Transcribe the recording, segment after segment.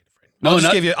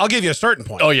I'll give you a starting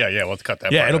point. Oh, yeah. We'll cut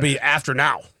that Yeah, part it'll out. be after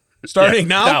now. Starting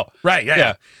now? Right,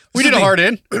 yeah. We did a hard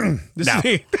in. This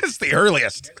is the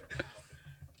earliest.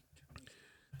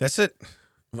 That's it.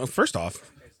 Well, first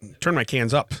off, turn my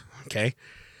cans up, okay?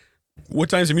 What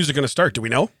time's the music going to start? Do we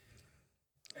know?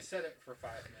 I set it for 5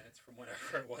 minutes from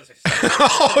whenever it was.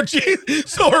 Oh, gee.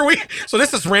 So are we? So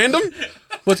this is random?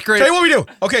 What's great? Tell you what we do.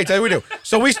 Okay, tell you what we do.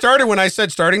 So we started when I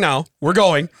said starting now. We're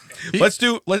going.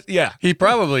 He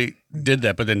probably did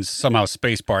that, but then somehow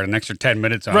space barred an extra 10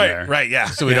 minutes on there. Right, yeah.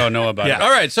 So we don't know about Yeah. it. All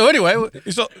right. So anyway,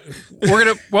 So we're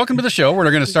going to welcome to the show.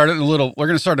 We're going to start it we're going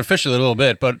to start officially a little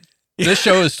bit, but this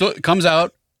show comes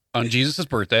out on Jesus'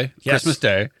 birthday, Christmas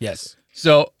Day. Yes.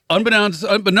 So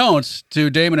unbeknownst to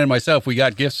Damon and myself, we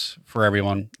got gifts for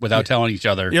everyone without telling each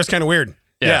other. Yeah, it's kind of weird.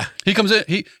 Yeah. He comes in,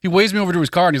 he waves me over to his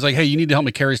car and he's like, hey, you need to help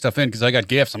me carry stuff in because I got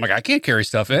gifts. I'm like, I can't carry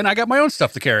stuff in. I got my own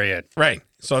stuff to carry in. Right.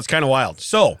 So it's kind of wild.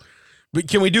 So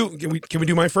can we do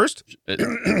mine first? They're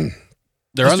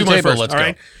on the table. Let's go. All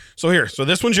right. So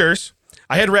this one's yours.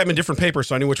 I had to wrap them in different paper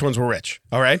so I knew which ones were which.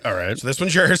 All right. All right. So this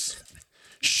one's yours.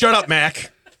 Shut up,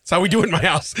 Mac. That's how we do it in my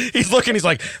house. He's looking. He's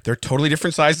like, they're totally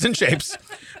different sizes and shapes.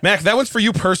 Mac, that one's for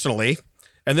you personally,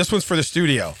 and this one's for the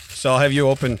studio. So I'll have you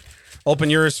open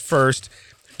yours first.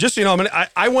 Just so you know,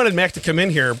 I wanted Mac to come in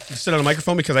here, sit on a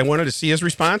microphone because I wanted to see his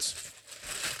response.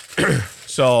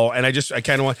 So, and I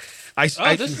kind of want.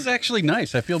 This is actually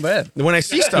nice. I feel bad. When I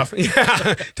see stuff,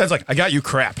 yeah, Ted's like, I got you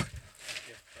crap.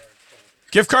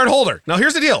 Gift card holder. Now,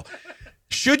 here's the deal.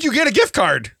 Should you get a gift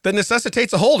card that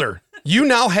necessitates a holder, you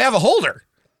now have a holder.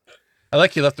 I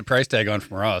like you left the price tag on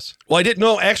from Ross. Well, I didn't.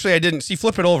 No, actually, I didn't. See,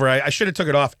 flip it over. I should have took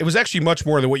it off. It was actually much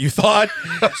more than what you thought.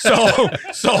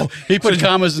 So he put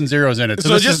commas and zeros in it.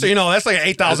 So just so you know, that's like an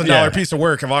 $8,000 piece of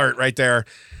work of art right there.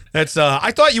 That's.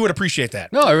 I thought you would appreciate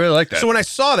that. No, I really like that. So when I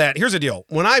saw that, here's the deal.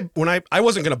 When I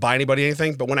wasn't going to buy anybody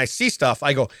anything, but when I see stuff,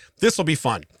 I go, this will be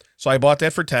fun. So I bought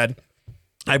that for Ted.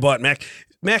 I bought Mac.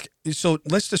 So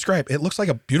let's describe. It looks like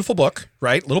a beautiful book,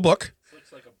 right? Little book. It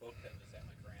looks like a book that was at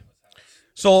my grandma's house.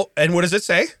 So, and what does it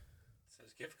say? It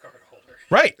says gift card holder.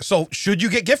 Right. So should you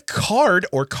get gift card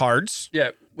or cards?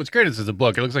 Yeah. What's great is it's a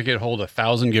book. It looks like it hold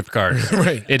 1,000 gift cards.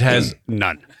 Right. It has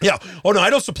none. Yeah. Oh no, I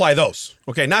don't supply those.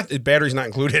 Okay. Batteries not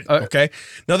included. Okay.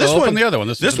 Now this one. Open the other one.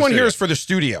 This one here is for the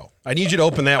studio. I need you to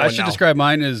open that one. I should describe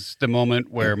mine as the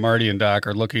moment where Marty and Doc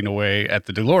are looking away at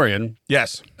the DeLorean.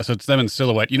 Yes. So it's them in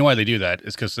silhouette. You know why they do that?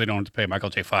 It's because they don't have to pay Michael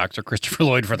J. Fox or Christopher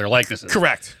Lloyd for their likenesses.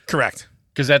 Correct.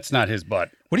 Because that's not his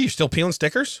butt. What are you still peeling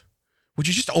stickers? Would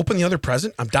you just open the other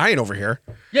present? I'm dying over here.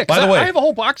 Yeah. By the way, I have a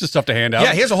whole box of stuff to hand out.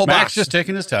 Yeah, he has a whole box. Max just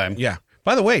taking his time. Yeah.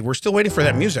 By the way, we're still waiting for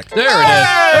that music. There it is.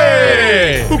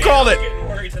 Hey! Who called it? Getting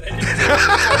worried that I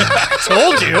didn't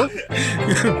Told you.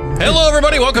 Hello,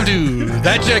 everybody. Welcome to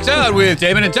That Checks Out with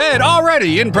Damon and Ted,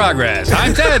 already in progress.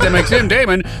 I'm Ted. That makes him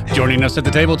Damon. Joining us at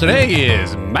the table today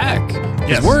is Mac.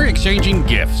 Yes. We're exchanging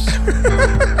gifts.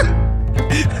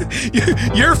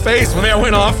 Your face when that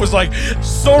went off was like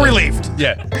so relieved.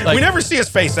 Yeah. We never see his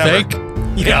face ever. Thank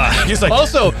Yeah. He's like,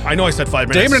 also, I know I said 5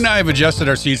 minutes. Damon and I have adjusted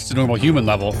our seats to normal human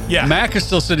level. Yeah. Mac is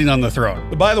still sitting on the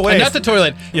throne. By the way, And not the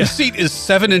toilet. Yeah. His seat is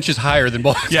 7 inches higher than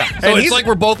both. Yeah. So And it's he's- like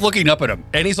we're both looking up at him.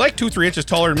 and he's like 2-3 inches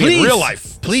taller than me in real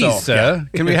life. Please, So, yeah.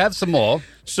 can we have some more?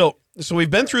 So we've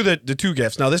been through the two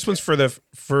gifts. Now this one's for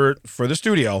the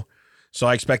studio, so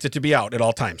I expect it to be out at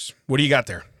all times. What do you got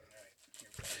there?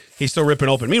 He's still ripping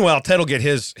open. Meanwhile, Ted will get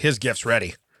his gifts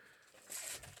ready.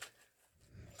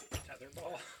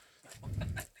 tetherball.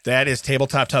 That is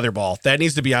tabletop tetherball. That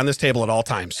needs to be on this table at all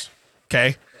times.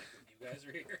 Okay. You guys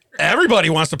are here. Everybody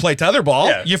wants to play tetherball.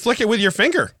 Yeah. You flick it with your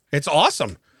finger. It's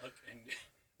awesome. Look, and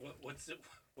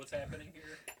what's happening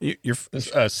here?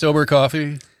 You're Sober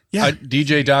coffee. Yeah.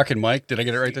 DJ Doc and Mike. Did I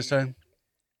get it right this time?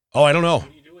 Oh, I don't know.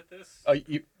 What do you do with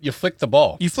this? You flick the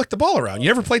ball. You flick the ball around. You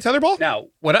ever play tetherball? Now,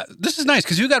 this is nice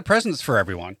because you got presents for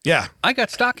everyone. Yeah. I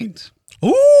got stockings.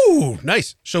 Ooh,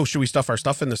 nice. So should we stuff our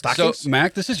stuff in the stockings? So,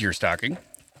 Mac, this is your stocking.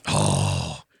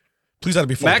 Please let it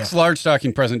be full. Mac's large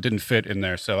stocking present didn't fit in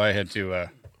there, so I had to. Oh,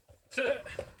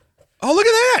 look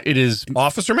at that. It is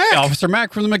Officer Mac. Officer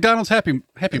Mac from the McDonald's Happy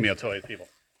Meal toy people.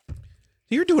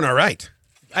 You're doing all right.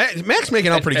 Mac's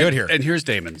making out pretty good here. And here's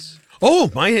Damon's.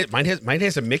 Oh, mine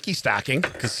has a Mickey stocking.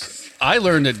 Because I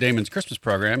learned at Damon's Christmas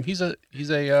program, he's a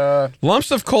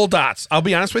Lumps of coal dots. I'll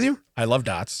be honest with you. I love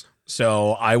dots.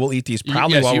 So I will eat these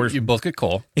probably yes, while you both get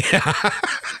coal.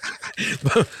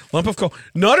 Lump of coal.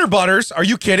 Nutter Butters. Are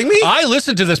you kidding me? I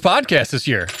listened to this podcast this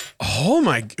year. Oh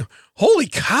my, holy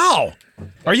cow.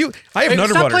 Are you, I have Nutter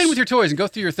Stop Butters. playing with your toys and go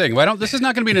through your thing. Why don't? This is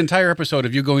not going to be an entire episode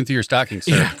of you going through your stockings,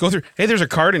 sir. Yeah, go through. Hey, there's a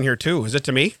card in here too. Is it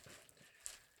to me?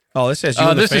 Oh, this says you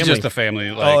and the this family. is just the family.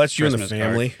 Oh, that's you and the Christmas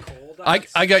family. Coal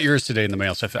I got yours today in the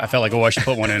mail, so I felt like, I should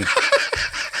put one in.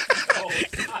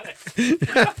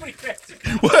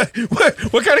 What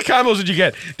kind of combos did you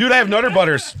get? Dude, I have Nutter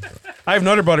Butters.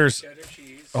 Cheddar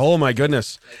cheese. Oh, my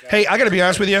goodness. Hey, I got to be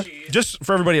honest with you, just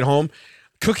for everybody at home,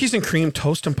 cookies and cream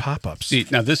toast and pop-ups. See,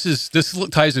 now this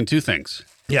ties in two things.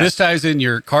 Yes. This ties in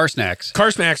your car snacks.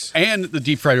 Car snacks. And the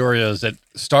deep fried Oreos that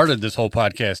started this whole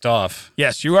podcast off.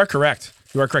 Yes, you are correct.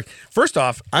 First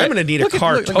off, I'm going to need a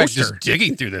car look, toaster. just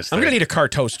digging through this thing. I'm going to need a car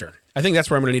toaster. I think that's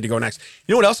where I'm going to need to go next.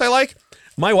 You know what else I like?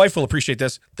 My wife will appreciate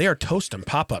this. They are toast and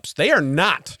pop-ups. They are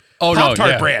not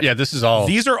Pop-Tart brand. Yeah, this is all.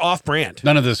 These are off-brand.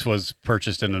 None of this was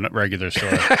purchased in a regular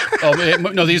store.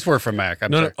 No, these were from Mac.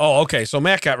 I'm sorry. Oh, okay. So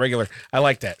Mac got regular. I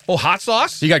like that. Oh, hot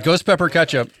sauce? You got ghost pepper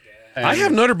ketchup. I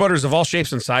have Nutter Butters of all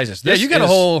shapes and sizes. Yeah, you got a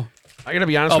whole. I got to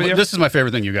be honest with you. This is my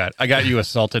favorite thing you got. I got you a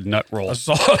salted nut roll. A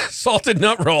salted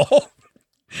nut roll.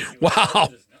 Wow.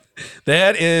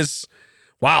 That is.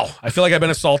 Wow. I feel like I've been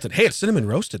assaulted. Hey, it's cinnamon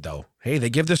roasted, though. Hey, they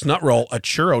give this nut roll a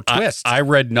churro twist. I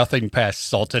read nothing past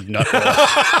salted nut roll.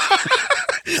 I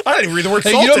didn't even read the word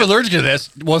Hey, salted. you know I'm allergic to this.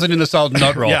 It wasn't in the salted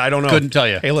nut roll. Yeah, I don't know. Couldn't tell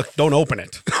you. Hey, look, don't open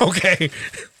it. Okay.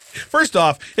 First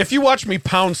off, if you watch me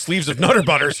pound sleeves of Nutter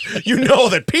Butters, you know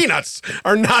that peanuts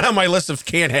are not on my list of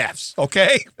can't haves.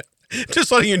 Okay.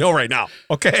 Just letting you know right now.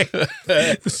 Okay.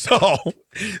 So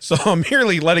I'm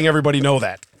merely letting everybody know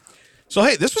that. So,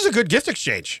 hey, this was a good gift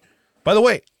exchange. By the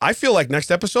way, I feel like next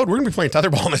episode, we're going to be playing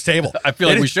tetherball on this table. I feel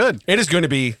like we should. It is going to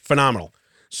be phenomenal.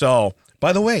 So,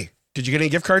 by the way, did you get any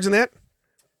gift cards in that?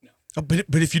 No. Oh,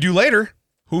 but if you do later,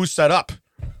 who's set up?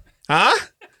 Huh?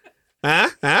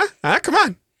 Come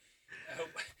on.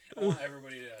 I want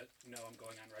everybody to know I'm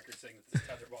going on record saying that this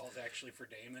tetherball is actually for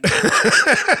Damon.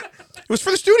 It was for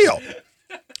the studio.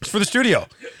 It's for the studio.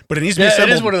 But it needs to be assembled.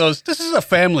 It is one of those. This is a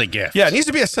family gift. Yeah, it needs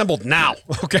to be assembled now.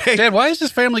 Okay. Dad, why is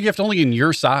this family gift only in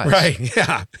your size? Right.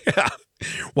 Yeah.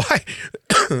 Why?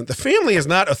 The family is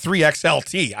not a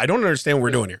 3XLT. I don't understand what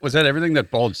we're doing here. Was that everything? That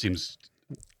bulge seems.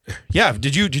 Yeah.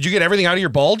 Did you get everything out of your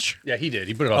bulge? Yeah, he did.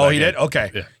 He put it all. Oh, he did?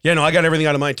 Okay. Yeah, no, I got everything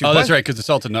out of mine too. Oh, that's right, because the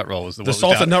salted nut roll was the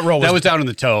salted nut roll that was down in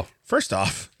the toe. First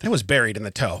off, that was buried in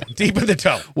the toe. Deep in the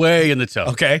toe. Way in the toe.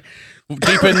 Okay.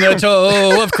 Deep in the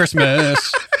toe of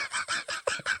Christmas.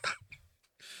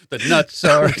 The nuts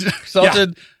are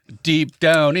salted deep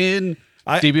down in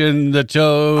deep in the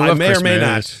toe of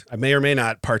Christmas. I may or may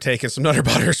not partake in some Nutter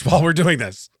Butters while we're doing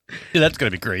this. Yeah, that's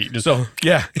going to be great. So,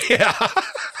 yeah.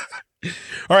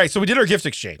 All right, so we did our gift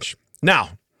exchange.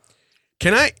 Now,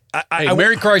 can I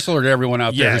Merry Chrysler to everyone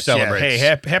out there who celebrates.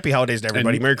 Yeah. Hey, happy holidays to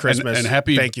everybody. Merry Christmas. And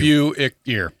happy Thank you. Buick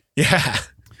year. Yeah.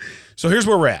 So here's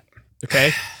where we're at,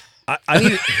 okay? I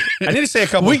need to say a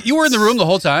couple. You were in the room the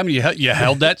whole time. And you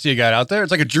held that so you got out there.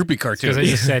 It's like a droopy cartoon. Because I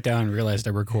just sat down and realized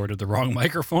I recorded the wrong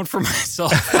microphone for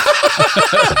myself.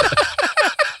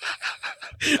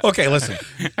 Okay, listen.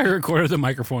 I recorded the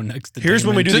microphone next to Here's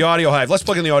Damon. when we do the Audio Hive. Let's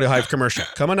plug in the Audio Hive commercial.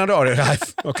 Come on out to Audio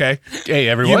Hive, okay? Hey,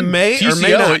 everyone. You may TCO, or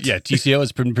may not. Yeah, TCO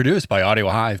has been produced by Audio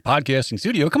Hive Podcasting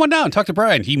Studio. Come on down. Talk to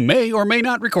Brian. He may or may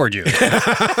not record you.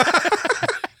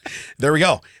 There we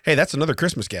go. Hey, that's another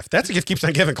Christmas gift. That's a gift keeps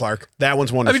on giving, Clark. That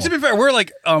one's wonderful. I mean, to be fair, we're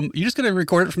like, you just going to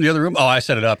record it from the other room? Oh, I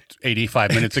set it up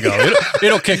 85 minutes ago.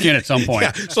 It'll kick in at some point.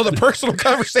 Yeah, so the personal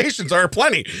conversations are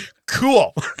plenty.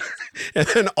 Cool. And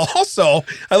then also,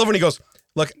 I love when he goes,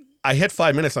 look, I hit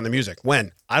 5 minutes on the music.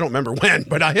 When? I don't remember when,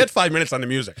 but I hit 5 minof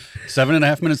music.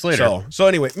 7.5 minutes later. So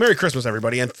anyway, Merry Christmas,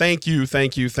 everybody. And thank you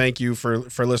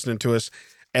for listening to us.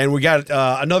 And we got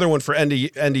another one for end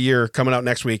of year coming out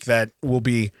next week that will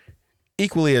be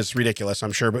equally as ridiculous,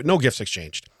 I'm sure, but no gifts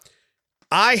exchanged.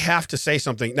 I have to say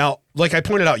something. Now, like I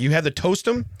pointed out, you had the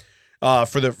Toastum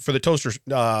for the toasters,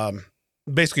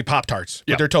 basically Pop-Tarts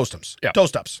with their Toastums,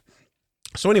 Toast-Ups.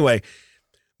 So anyway,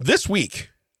 this week,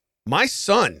 my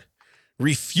son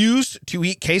refused to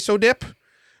eat queso dip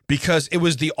because it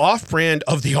was the off-brand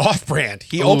of the off-brand.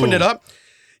 He opened it up.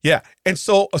 Yeah. And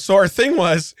so our thing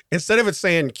was, instead of it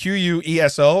saying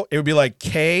QUESO, it would be like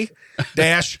K-so.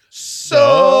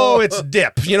 It's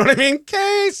dip. You know what I mean?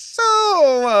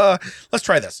 So let's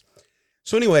try this.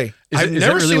 So anyway, I've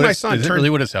never seen my son turn. Is it really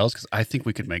what it sells? Because I think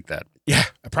we could make that. Yeah,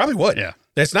 I probably would. Yeah.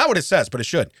 That's not what it says, but it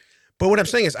should. But what I'm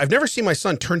saying is I've never seen my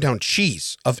son turn down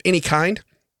cheese of any kind.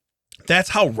 That's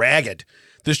how ragged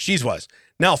this cheese was.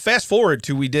 Now, fast forward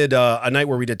to we did a night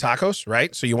where we did tacos,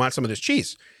 right? So you want some of this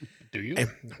cheese. Do you? And,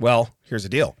 well, here's the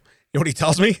deal. You know what he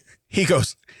tells me? He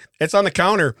goes, it's on the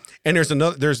counter, and there's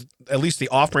at least the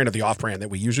off-brand of the off-brand that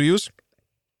we usually use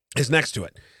is next to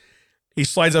it. He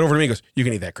slides that over to me and goes, you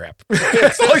can eat that crap.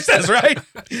 That's all he says, right?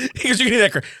 He goes, you can eat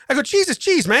that crap. I go, cheese is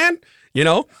cheese, man. You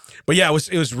know? But yeah, it was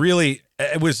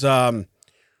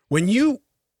when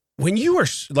when you are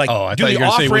like, I do thought you the were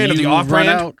going to say when off-brand of the you off-brand.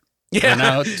 run out, Yeah. run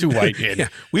out to White Kid. Yeah,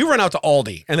 we run out to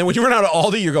Aldi, and then when you run out of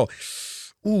Aldi, you go,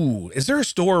 "Ooh, is there a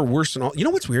store worse than Aldi?" You know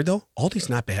what's weird though? Aldi's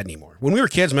not bad anymore. When we were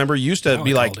kids, remember, you used to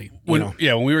be like, Aldi. you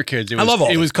know, when we were kids, I love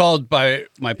Aldi. it was called by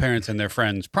my parents and their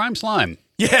friends Prime Slime.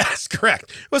 yes, correct.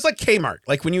 It was like Kmart,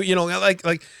 like when you know, like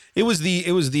it was the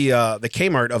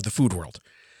Kmart of the food world.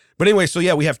 But anyway, so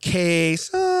yeah, we have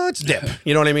it's dip.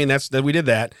 You know what I mean? We did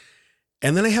that,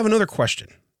 and then I have another question.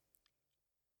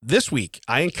 This week,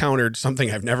 I encountered something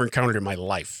I've never encountered in my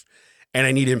life, and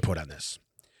I need input on this.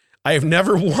 I have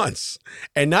never once,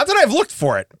 and not that I've looked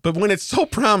for it, but when it's so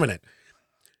prominent,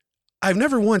 I've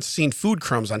never once seen food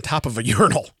crumbs on top of a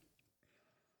urinal.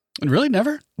 Really,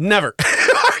 never? Never.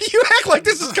 You act like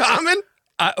this is common.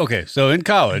 Okay, so in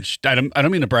college, I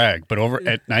don't mean to brag, but over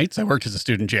at nights, I worked as a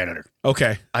student janitor.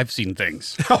 Okay. I've seen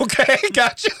things. Okay,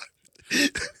 gotcha.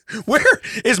 Where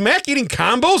is Mac eating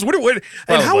combos? What and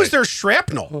how Probably. is there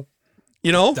shrapnel?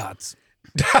 You know? Dots.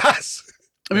 Dots.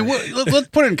 I mean, let's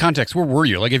put it in context. Where were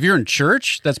you? Like, if you're in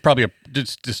church, that's probably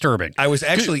disturbing. I was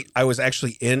actually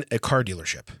in a car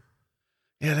dealership.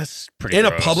 Yeah, that's pretty In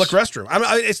gross. a public restroom.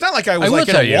 It's not like I was will like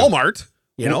in tell a you. Walmart,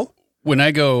 you know? When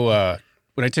I go,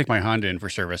 when I take my Honda in for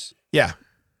service, Yeah.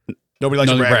 Nobody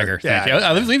likes another a bragger. bragger. Thank you.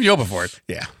 I'll leave you open for it.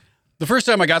 Yeah. The first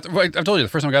time I got there, I've told you, the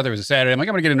first time I got there was a Saturday. I'm like,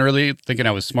 I'm going to get in early thinking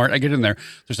I was smart. I get in there.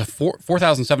 There's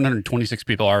 4,726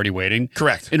 people already waiting.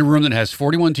 Correct. In a room that has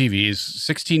 41 TVs,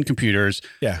 16 computers.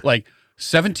 Yeah. Like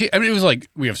 17. I mean, it was like,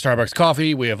 we have Starbucks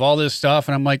coffee. We have all this stuff.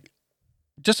 And I'm like,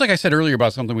 just like I said earlier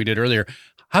about something we did earlier,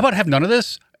 how about have none of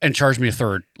this and charge me a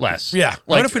third less? Yeah.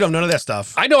 Like, What if we don't have none of that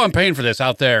stuff? I know I'm paying for this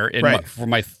out there Right. for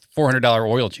my $400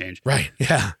 oil change. Right.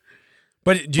 Yeah.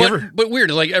 But do you ever? But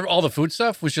weird, like all the food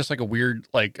stuff was just like a weird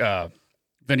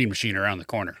vending machine around the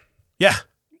corner. Yeah.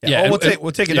 Yeah, Oh, and-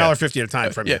 we'll take $1.50 at a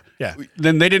time from you. Yeah.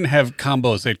 Then they didn't have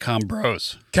combos; they had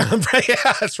combros.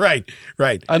 Yeah, that's right.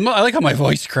 Right. I like how my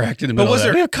voice cracked in the middle. was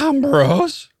of that. there- Yeah,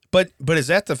 combros? But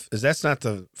that's not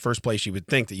the first place you would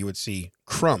think that you would see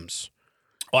crumbs.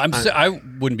 Well, I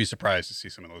wouldn't be surprised to see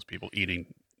some of those people eating.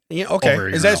 Yeah. Okay. Over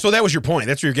a Is urinal. that so? That was your point.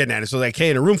 That's what you're getting at. So like,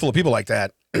 hey, in a room full of people like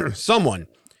that, someone.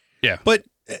 Yeah. But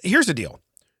here's the deal,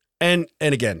 and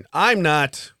again, I'm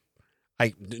not.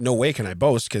 No way can I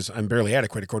boast because I'm barely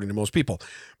adequate according to most people.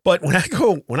 But when I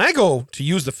go to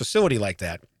use the facility like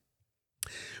that,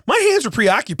 my hands are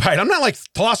preoccupied. I'm not like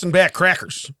tossing back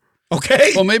crackers.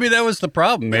 Okay. Well, maybe that was the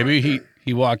problem. Maybe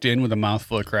he walked in with a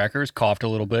mouthful of crackers, coughed a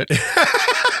little bit,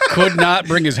 could not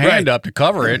bring his hand up to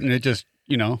cover it, and it just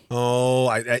Oh,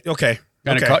 okay.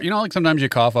 kind of Okay. like sometimes you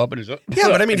cough up and it's Yeah,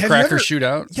 but I mean, and have you crackers ever- shoot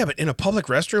out. Yeah, but in a public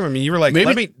restroom, I mean, you were like,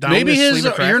 let me down Maybe this his sleeve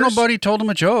of crackers. urinal buddy told him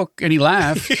a joke and he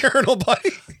laughed. Urinal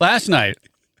buddy. Last night.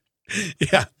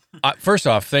 Yeah. First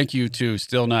off, thank you to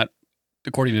still not,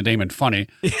 according to Damon, funny.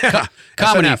 Yeah.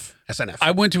 Comedy. SNF.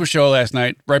 I went to a show last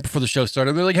night right before the show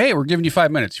started. They're like, hey, we're giving you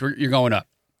 5 minutes. You're going up.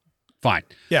 Fine.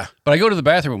 Yeah. But I go to the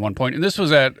bathroom at one point, and this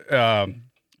was at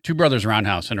Two Brothers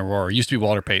Roundhouse in Aurora. It used to be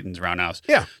Walter Payton's Roundhouse.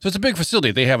 Yeah. So it's a big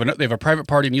facility. They have a private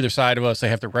party on either side of us. They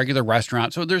have the regular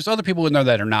restaurant. So there's other people in there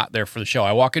that are not there for the show.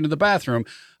 I walk into the bathroom.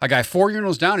 A guy 4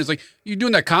 urinals down. He's like, you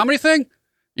doing that comedy thing?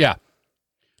 Yeah.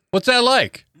 What's that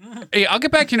like? Hey, I'll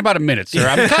get back to you in about a minute, sir.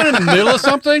 I'm kind of in the middle of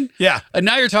something. Yeah. And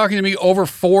now you're talking to me over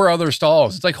 4 other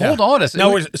stalls. It's like, hold on a second.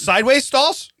 Now, we're sideways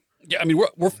stalls? Yeah, I mean,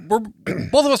 we're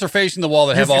both of us are facing the wall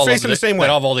that have You're all facing of the same way.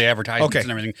 that have all the advertisements Okay. and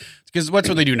everything. Because that's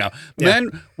what they do now. Yeah.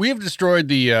 Men, we have destroyed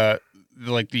the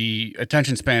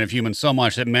attention span of humans so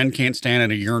much that men can't stand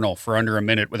in a urinal for under a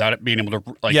minute without it being able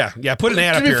to like. Yeah. Put an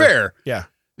ad To up be here. fair, Yeah.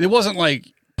 it wasn't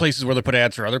like places where they put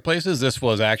ads for other places. This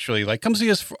was actually like, come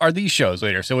see us are these shows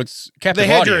later. So it's captive They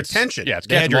had your audience. attention. Yeah, it's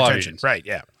they had captive your audience. attention. Right.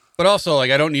 Yeah. But also, like,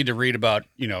 I don't need to read about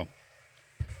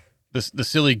the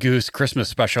silly goose Christmas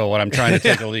special when I'm trying to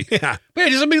take a leak. Yeah. But yeah,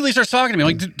 he just immediately starts talking to me.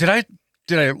 Like, did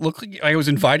I look like I was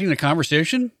inviting a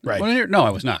conversation? Right. No, I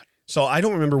was not. So I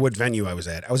don't remember what venue I was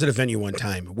at. I was at a venue one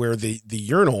time where the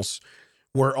urinals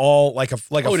were all like a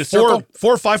in a circle?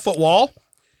 4 or 5 foot wall.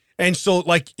 And so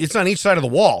like it's on each side of the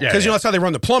wall Yeah, because you yeah. know that's how they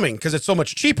run the plumbing because it's so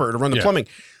much cheaper to run the Yeah. plumbing.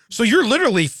 So you're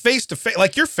literally face to face,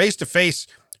 like you're face to face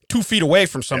 2 feet away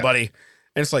from somebody,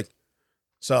 and it's like,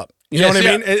 "What's up?" You know what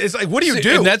I mean? It's like, what do you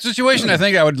do? In that situation, I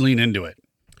think I would lean into it.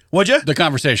 Would you? The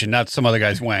conversation, not some other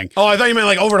guy's wang. Oh, I thought you meant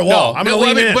like over the wall. I'm gonna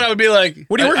lean in. But I would be like,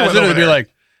 What are you working I with literally over be there? like,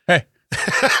 hey,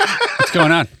 what's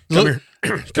going on? Come here.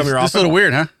 Come here This is a often. little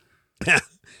weird, huh?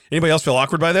 Anybody else feel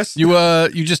awkward by this? You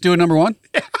just doing number one?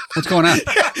 What's going on?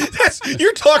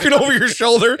 You're talking over your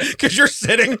shoulder because you're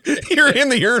sitting. You're in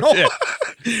the urinal. Yeah.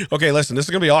 Okay, listen. This is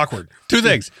gonna be awkward. 2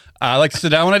 things. I like to sit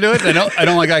down when I do it. And I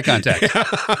don't like eye contact.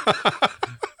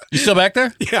 You still back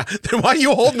there? Yeah. Then why are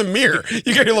you holding the mirror? You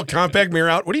got your little compact mirror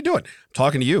out. What are you doing? I'm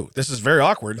talking to you. This is very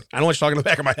awkward. I don't want you talking in the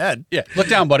back of my head. Yeah. Look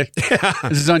down, buddy.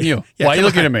 This is on you. Yeah, Why are you come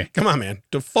looking on. at me? Come on, man.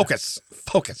 Focus.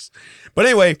 But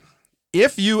anyway,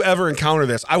 if you ever encounter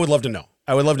this, I would love to know.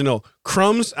 I would love to know.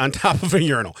 Crumbs on top of a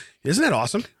urinal. Isn't that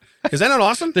awesome? Is that not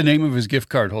awesome? The name of his gift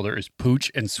card holder is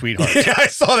Pooch and Sweetheart. Yeah, I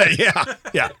saw that.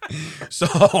 Yeah.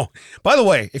 So, by the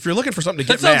way, if you're looking for something to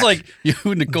That get sounds Mac, like you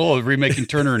and Nicole remaking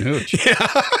Turner and Hooch.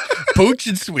 Yeah. Pooch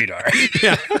and Sweetheart.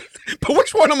 yeah. But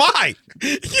which one am I?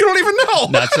 You don't even know.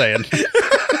 Not saying.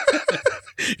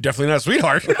 You're definitely not a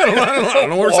sweetheart. I don't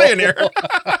know what we're saying here.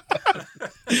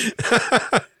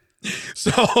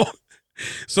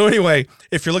 So anyway,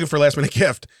 if you're looking for a last minute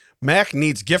gift, Mac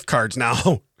needs gift cards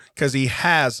now because he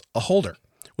has a holder,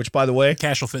 which, by the way,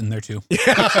 Cash will fit in there too.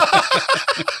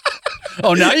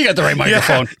 Oh, now you got the right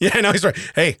microphone. Yeah, no, he's right.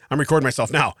 Hey, I'm recording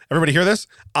myself now. Everybody hear this?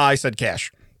 I said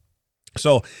cash.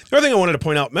 So the other thing I wanted to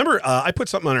point out, remember, I put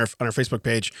something on our Facebook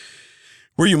page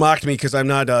where you mocked me because I'm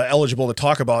not eligible to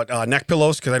talk about neck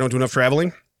pillows because I don't do enough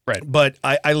traveling. Right. But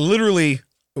I literally,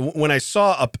 when I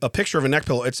saw a picture of a neck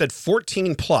pillow, it said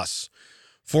 14 plus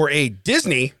for a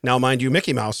Disney, now mind you,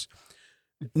 Mickey Mouse,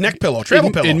 neck pillow, travel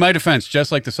pillow. In my defense,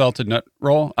 just like the salted nut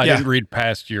roll, I Yeah. didn't read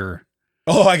past your.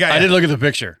 Oh, I got I it. didn't look at the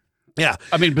picture. Yeah.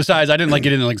 I mean, besides, I didn't like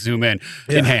get in and like zoom in.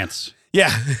 Yeah. Enhance.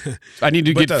 Yeah. I need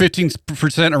to But get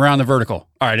 15% around the vertical.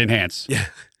 All right, enhance. Yeah.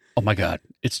 Oh my God,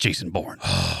 it's Jason Bourne.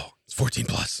 Oh, it's 14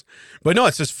 plus. But no,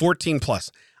 it says 14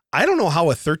 plus. I don't know how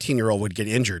a 13-year-old would get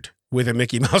injured with a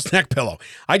Mickey Mouse neck pillow.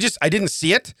 I didn't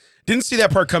see it. Didn't see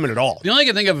that part coming at all. The only thing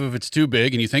I can think of if it's too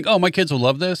big and you think, oh, my kids will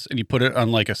love this, and you put it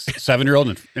on like a 7-year-old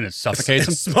and it suffocates It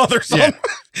them. smothers them.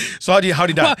 So how do you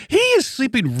die? Wow, he is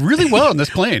sleeping really well on this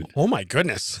plane. Oh my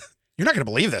goodness. You're not going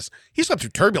to believe this. He slept through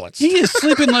turbulence. He is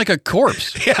sleeping like a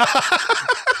corpse. Yeah.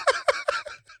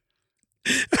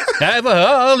 Have a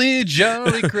holly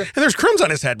jolly Christmas. And there's crumbs on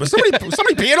his head. Was somebody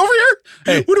peeing over here?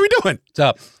 Hey. What are we doing? What's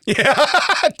up? Yeah.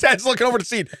 Ted's looking over the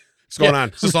seat. What's going on?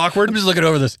 Is this awkward? I'm just looking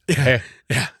over this. Hey,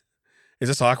 Yeah. Is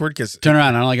this awkward? Because turn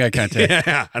around. I don't like eye contact.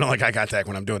 yeah, I don't like eye contact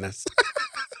when I'm doing this.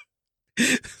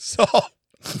 so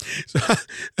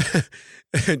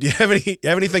do you have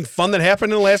anything fun that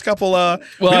happened in the last couple?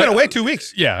 We've been away 2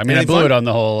 weeks. Yeah, I mean, I Anything blew fun? it on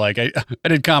the whole, like, I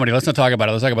did comedy. Let's not talk about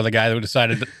it. Let's talk about the guy that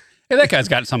decided that, hey, that guy's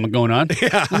got something going on.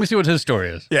 Yeah. Let me see what his story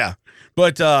is. Yeah.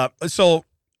 But so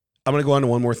I'm going to go on to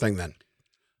one more thing then.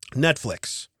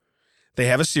 Netflix. They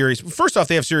have a series. First off,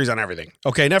 they have series on everything.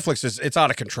 Okay, Netflix it's out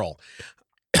of control.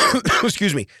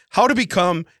 Excuse me. How to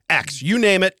Become X. You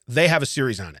name it, they have a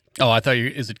series on it. Oh, I thought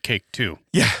is it Cake 2?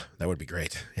 Yeah, that would be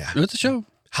great. Yeah. It's a show.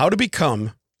 How to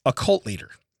Become a Cult Leader.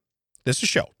 This is a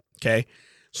show. Okay.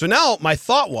 So now my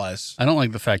thought was, I don't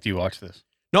like the fact you watch this.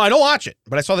 no, I don't watch it,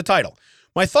 but I saw the title.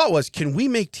 My thought was, can we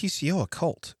make TCO a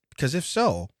cult? Because if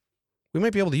so, we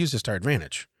might be able to use this to our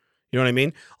advantage. You know what I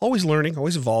mean? Always learning,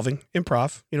 always evolving,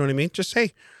 improv. You know what I mean? Just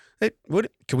say, hey,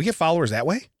 can we get followers that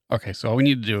way? Okay, so all we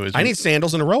need to do is I need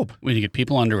sandals and a robe. we need to get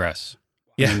people under us.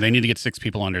 Yeah. And they need to get 6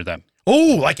 people under them.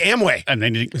 Oh, like Amway. And they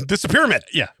need This is a pyramid.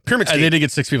 yeah. Pyramid And they scheme. need to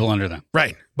get 6 people under them.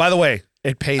 Right. By the way,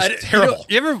 it pays terrible.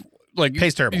 You ever like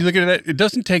Pays terrible. You look at it, it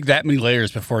doesn't take that many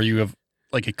layers before you have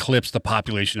like eclipsed the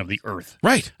population of the earth.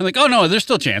 Right. And like, oh no, there's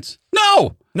still a chance.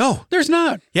 No, No. there's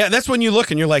not. Yeah, that's when you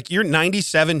look and you're like, you're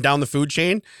 97 down the food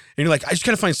chain, and you're like, I just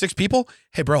gotta find 6 people.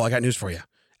 Hey, bro, I got news for you.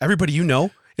 Everybody you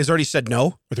know has already said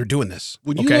no, or they're doing this.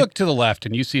 When you look to the left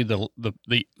and you see the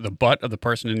butt of the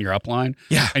person in your upline,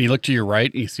 Yeah. and you look to your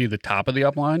right and you see the top of the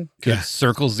upline, because Yeah. it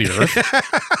circles the earth.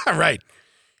 right.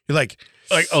 You're like,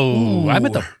 Like, oh, I'm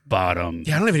at Ooh. the bottom.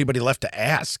 yeah, I don't have anybody left to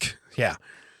ask. Yeah.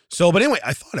 So, but anyway,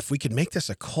 I thought if we could make this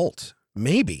a cult,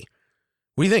 maybe.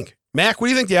 What do you think? Mac, what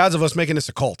do you think the odds of us making this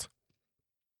a cult?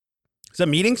 Is that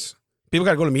meetings? People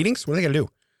got to go to meetings? What do they got to do?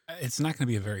 It's not going to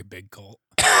be a very big cult.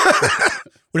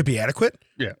 Would it be adequate?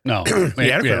 Yeah, no,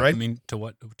 Be adequate, right? I mean, to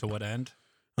what end?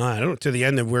 I don't know. To the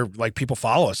end that where like people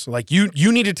follow us. Like you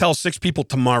need to tell 6 people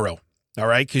tomorrow. All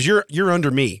right, because you're under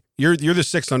me. You're the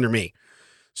 6th under me.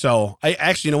 So I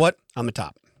actually, you know what? I'm the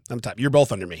top. You're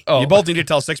both under me. Oh. You both need to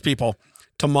tell 6 people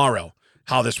tomorrow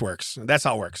how this works. That's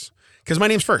how it works. Because my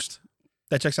name's first.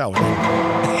 That checks out with me.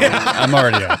 I'm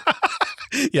already out.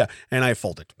 Yeah, and I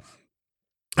folded.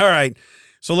 All right.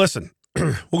 So listen,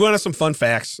 we'll go into some fun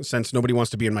facts since nobody wants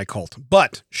to be in my cult.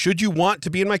 But should you want to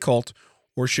be in my cult,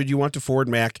 or should you want to forward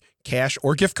Mac cash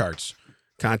or gift cards,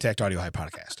 contact Audio High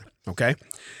Podcast. Okay.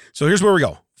 So here's where we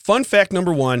go. Fun fact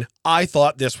number 1. I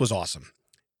thought this was awesome.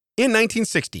 In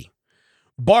 1960,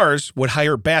 bars would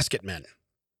hire basket men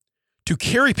to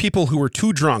carry people who were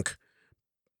too drunk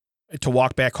to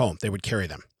walk back home. They would carry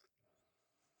them.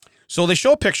 So they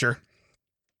show a picture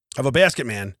of a basket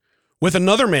man with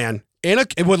another man in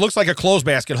what looks like a clothes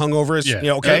basket hung over his,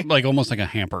 okay? Like almost like a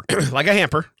hamper. Like a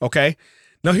hamper, okay?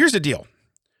 Now, here's the deal.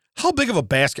 How big of a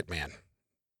basket man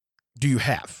do you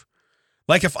have?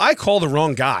 Like, if I call the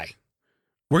wrong guy,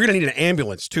 we're going to need an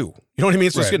ambulance, too. You know what I mean?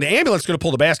 So Right. the ambulance is going to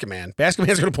pull the basket man. Basket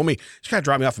man's going to pull me. He's got to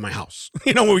drop me off at my house,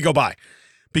 when we go by.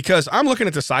 Because I'm looking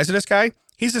at the size of this guy.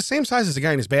 He's the same size as the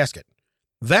guy in his basket.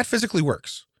 That physically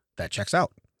works. That checks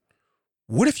out.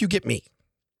 What if you get me?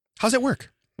 How's that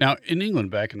work? Now, in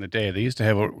England back in the day, they used to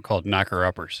have what were called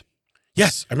knocker-uppers.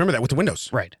 Yes, I remember that with the windows.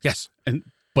 Right. Yes.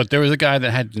 But there was a guy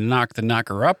that had to knock the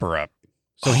knocker-upper up.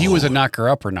 So he was a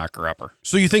knocker-upper.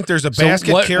 So you think there's a So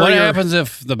basket what carrier? happens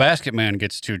if the basket man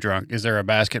gets too drunk? Is there a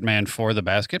basket man for the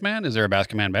basket man? Is there a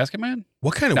basket man?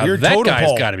 What kind of Now, weird that totem guy's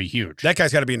pole? got to be huge. That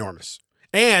guy's got to be enormous.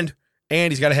 And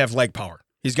he's got to have leg power.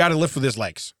 He's got to lift with his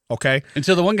legs, okay? And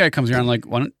so the one guy comes around like,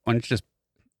 why don't you just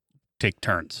take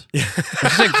turns?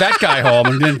 Just take that guy home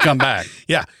and then come back.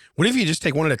 Yeah. What if you just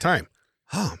take one at a time?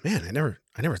 Oh, man, I never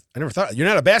thought. You're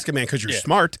not a basket man because you're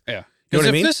smart. Yeah. You know Because what I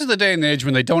if mean? this is the day and age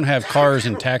when they don't have cars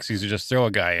and taxis to just throw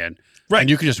a guy in, Right. and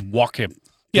you could just walk him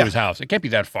to his house. It can't be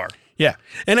that far. Yeah.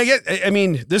 And I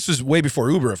mean, this is way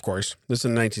before Uber, of course. This is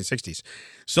in the 1960s.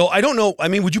 So I don't know. I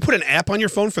mean, would you put an app on your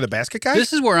phone for the basket guy?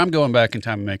 This is where I'm going back in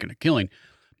time and making a killing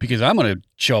because I'm going to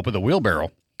show up with a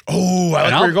wheelbarrow. Oh, I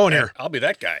like And where you're going here. I'll be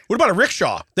that guy. What about a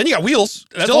rickshaw? Then you got wheels.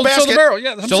 That's Still a also basket. the barrel. Yeah,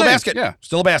 that's what Still I'm a saying. basket. Yeah.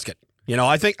 Still a basket.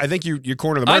 I think you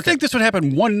corner the market. I think this would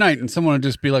happen one night and someone would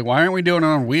just be like, why aren't we doing it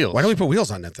on wheels? Why don't we put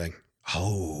wheels on that thing?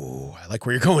 Oh, I like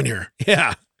where you're going here.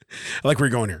 Yeah. I like where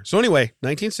you're going here. So anyway,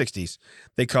 1960s,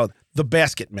 they called the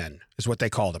basket men is what they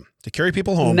called them to carry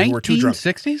people home who were too drunk.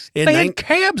 1960s? In They had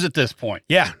cabs at this point.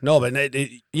 Yeah, no, but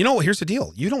here's the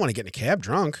deal. You don't want to get in a cab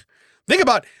drunk. Think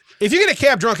about if you get in a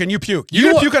cab drunk and you puke. You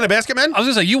gonna puke on a basket man? I was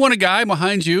going to say, you want a guy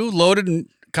behind you loaded and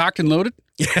cocked and loaded?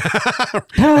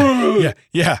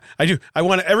 Yeah, I do. I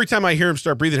want to, every time I hear him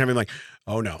start breathing heavy, I'm like,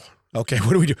 oh no. Okay, what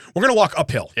do we do? We're going to walk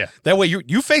uphill. Yeah. That way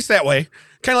you face that way,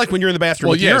 kind of like when you're in the bathroom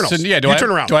Well, with the yeah. urinals. So, yeah. You turn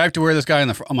around. Do I have to wear this guy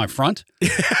on my front?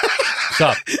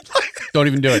 Stop. Don't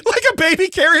even do it. Like a baby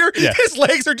carrier? Yeah. His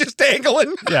legs are just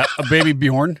dangling. Yeah. A baby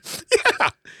Bjorn. Yeah.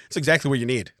 It's exactly what you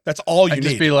need. That's all you I'd need.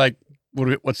 just be like,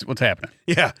 what's happening?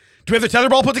 Yeah. Do we have the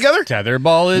tetherball put together?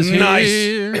 Tetherball is Nice.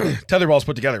 here. Tetherball's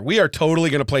put together. We are totally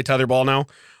going to play tetherball now.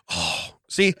 Oh,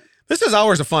 see, this is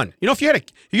hours of fun. If you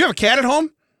have a cat at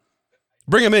home,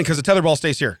 bring him in because the tetherball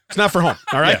stays here. It's not for home.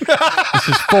 All right. This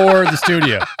is for the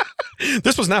studio.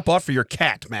 This was not bought for your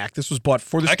cat, Mac. This was bought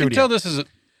for the I studio. can tell this is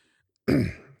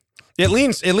It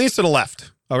leans to the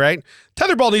left. All right.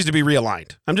 Tetherball needs to be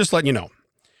realigned. I'm just letting you know.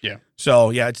 Yeah.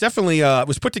 So yeah, it's definitely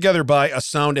was put together by a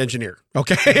sound engineer.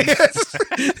 Okay.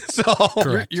 So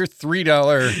Correct. your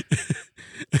 $3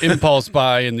 impulse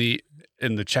buy in the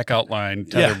checkout line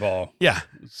tetherball. Yeah.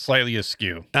 Slightly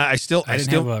askew. I still I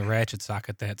didn't have a ratchet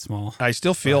socket that small. I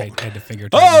still feel. I had to figure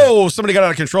it out. Oh, somebody got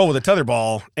out of control with a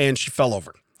tetherball and she fell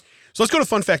over. So let's go to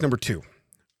fun fact number 2.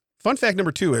 Fun fact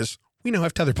number 2 is we now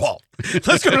have tetherball.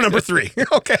 Let's go to number 3.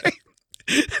 Okay.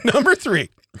 Number 3.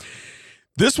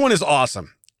 This one is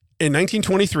awesome. In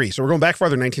 1923, so we're going back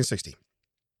farther, 1960,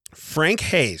 Frank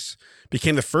Hayes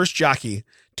became the first jockey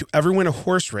to ever win a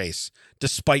horse race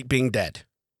despite being dead.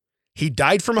 He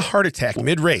died from a heart attack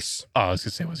mid-race. Oh, I was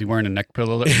going to say, was he wearing a neck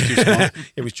pillow that was too small?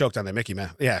 It was choked on that Mickey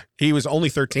Mouse. Yeah, he was only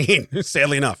 13.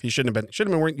 Sadly enough, he shouldn't have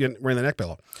been wearing the neck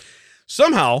pillow.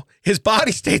 Somehow, his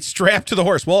body stayed strapped to the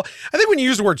horse. Well, I think when you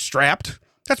use the word strapped,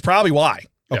 that's probably why.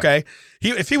 Okay,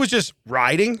 if he was just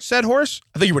riding said horse,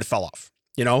 I think he would have fell off.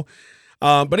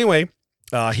 But anyway,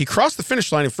 he crossed the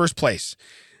finish line in first place.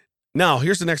 Now,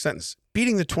 here's the next sentence: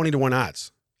 beating the 20-1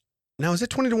 odds. Now, is it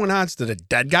 20-1 odds that a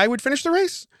dead guy would finish the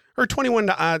race, or 20-1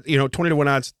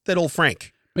 odds that old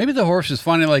Frank? Maybe the horse is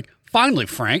finally,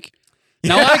 Frank.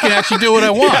 Now I can actually do what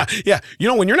I want. Yeah.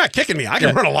 When you're not kicking me, I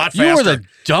can run a lot faster. You were the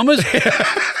dumbest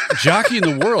jockey in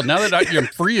the world. Now that I'm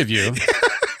free of you.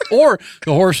 Or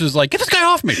the horse is like, get this guy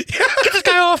off me. Get this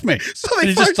guy off me. So and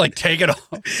you just like take it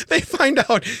off. They find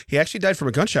out he actually died from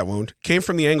a gunshot wound, came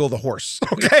from the angle of the horse.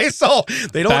 Okay, so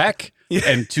they don't Back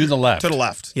and to the left. to the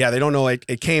left. Yeah, they don't know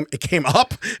it came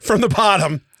up from the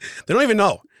bottom. They don't even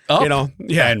know. Up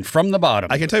Yeah. and from the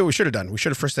bottom. I can tell you what we should have done. We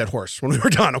should have frisked that horse when we were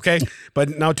done, okay?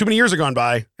 But now too many years have gone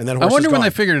by, and that horse I wonder is when gone.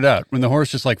 they figured it out. When the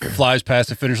horse just like flies past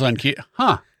the finish line.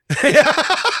 Huh.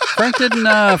 Frank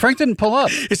didn't pull up.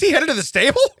 Is he headed to the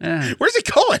stable? Yeah. Where's he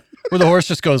going? Where the horse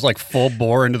just goes like full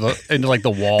bore into like the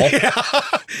wall.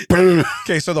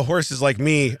 Okay, so the horse is like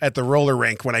me at the roller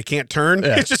rink when I can't turn.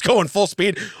 Yeah. It's just going full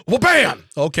speed. Well, bam!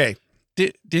 Okay.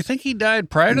 Do you think he died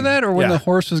prior to that or when Yeah. the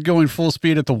horse was going full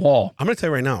speed at the wall? I'm going to tell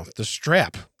you right now, the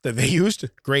strap that they used,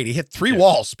 great. He hit 3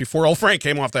 walls before old Frank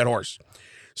came off that horse.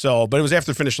 So, but it was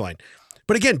after the finish line.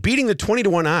 But again, beating the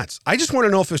 20-1 odds. I just want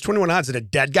to know if it was 21 odds that a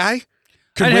dead guy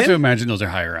could I'd win. have to imagine those are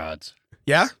higher odds.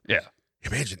 Yeah? Yeah.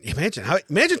 Imagine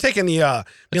taking the,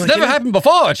 It's never happened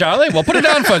before, Charlie. We'll put it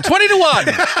down for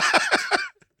 20-1.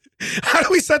 How do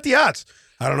we set the odds?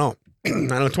 I don't know. I don't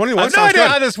know. 21 I have no sounds idea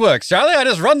good. how this works, Charlie. I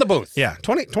just run the booth. Yeah,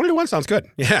 20-1 sounds good.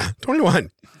 Yeah, 21.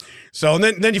 So and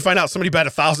then you find out somebody bet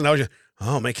 $1,000.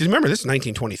 Oh man, because remember this is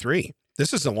 1923.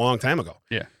 This is a long time ago.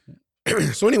 Yeah.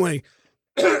 So anyway,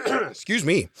 excuse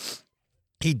me.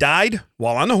 He died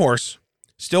while on the horse,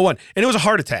 still won, and it was a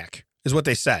heart attack, is what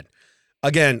they said.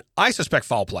 Again, I suspect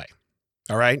foul play.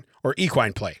 All right, or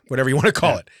equine play, whatever you want to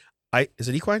call it. Is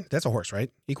it equine? That's a horse,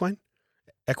 right? Equine,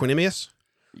 equanimous.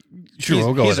 Sure,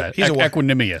 we'll go with that. He's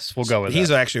Equanimous. We'll go with he's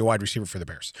that. actually a wide receiver for the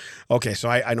Bears. Okay, so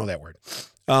I know that word.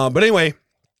 But anyway,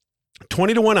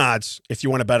 20-1 odds if you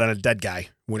want to bet on a dead guy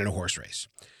winning a horse race.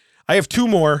 I have 2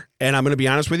 more, and I'm going to be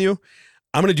honest with you.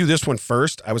 I'm going to do this one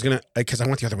first. I was going to, because I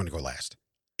want the other one to go last.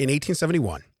 In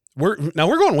 1871, we're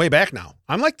going way back now.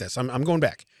 I'm like this. I'm going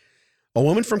back. A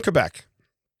woman from Quebec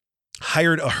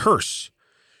hired a hearse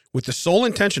with the sole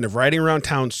intention of riding around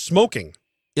town smoking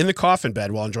in the coffin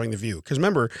bed while enjoying the view. Because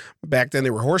remember, back then they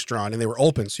were horse-drawn and they were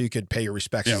open so you could pay your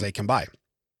respects as they come by.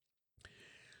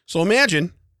 So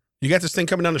imagine you got this thing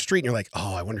coming down the street and you're like,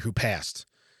 oh, I wonder who passed.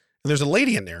 And there's a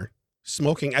lady in there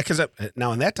smoking. Because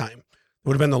now in that time, it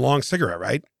would have been the long cigarette,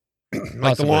 right?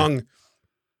 Like the long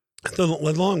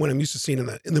one I'm used to seeing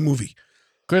in the movie.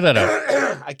 Clear that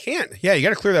out. I can't. Yeah, you got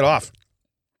to clear that off.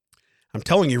 I'm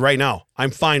telling you right now,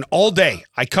 I'm fine all day.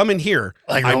 I come in here,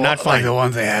 I'm not fine. Like the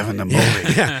ones they have in the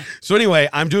movie. Yeah. So anyway,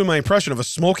 I'm doing my impression of a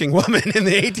smoking woman in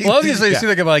the 18th. Well, obviously, you see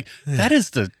that like, that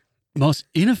is the most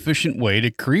inefficient way to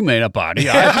cremate a body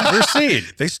I've ever seen.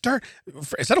 They start,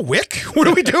 is that a wick? What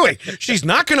are we doing? She's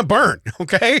not going to burn,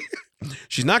 okay?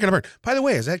 She's not going to burn. By the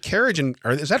way, is that carriage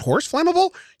or is that horse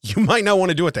flammable? You might not want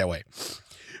to do it that way.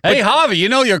 Hey, Harvey, you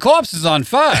know your corpse is on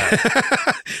fire.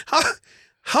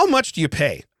 How much do you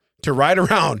pay to ride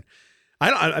around?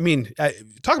 I mean,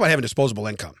 talk about having disposable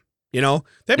income. You know,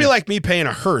 that'd be like me paying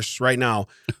a hearse right now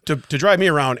to drive me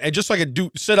around and just so I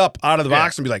could sit up out of the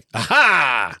box and be like,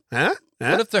 aha, huh?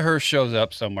 What if the hearse shows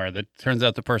up somewhere that turns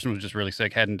out the person was just really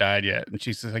sick, hadn't died yet, and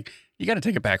she's just like, you got to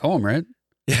take it back home, right?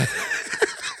 Yeah.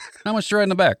 How much to ride in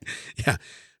the back? Yeah.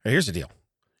 Here's the deal.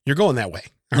 You're going that way.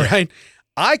 All right.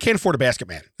 I can't afford a basket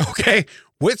man. Okay.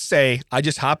 Let's say I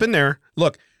just hop in there.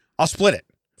 Look, I'll split it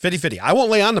 50-50. I won't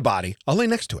lay on the body. I'll lay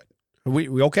next to it. We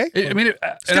okay? It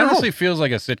Stay honestly home. feels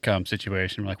like a sitcom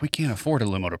situation. We're like, we can't afford a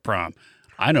limo to prom.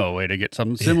 I know a way to get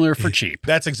something similar for cheap.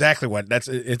 That's exactly what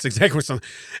it's exactly what some,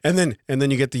 and then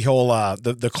you get the whole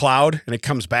the cloud and it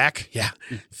comes back. Yeah.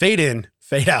 Fade in,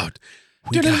 fade out.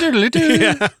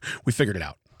 Yeah, we figured it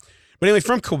out. But anyway,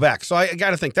 from Quebec. So I got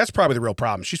to think that's probably the real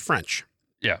problem. She's French.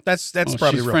 Yeah. That's Well,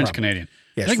 probably she's the real French problem. Canadian.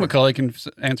 Yeah, I think she's Macaulay can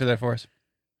answer that for us.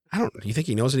 I don't. You think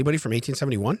he knows anybody from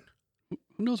 1871?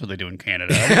 Who knows what they do in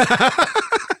Canada?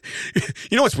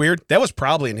 You know what's weird? That was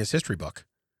probably in his history book.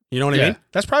 You know what I Yeah. mean?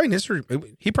 That's probably in history.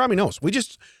 He probably knows. We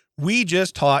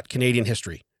just taught Canadian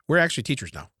history. We're actually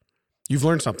teachers now. You've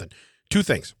learned something. 2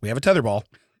 things. We have a tetherball.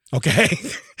 Okay.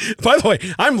 By the way,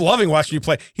 I'm loving watching you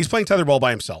play. He's playing tetherball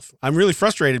by himself. I'm really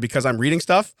frustrated because I'm reading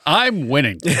stuff. I'm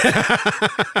winning.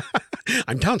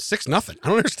 I'm down 6-0. I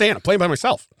don't understand. I'm playing by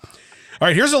myself. All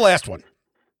right, here's the last one.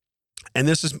 And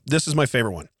this is my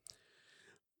favorite one.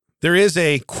 There is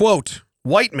a, quote,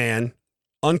 white man,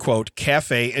 unquote,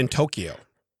 cafe in Tokyo,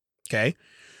 okay,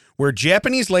 where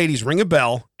Japanese ladies ring a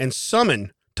bell and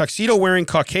summon tuxedo-wearing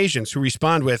Caucasians who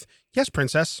respond with, yes,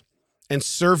 princess, and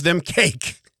serve them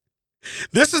cake.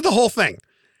 This is the whole thing.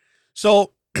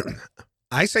 So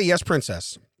I say, yes,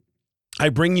 princess. I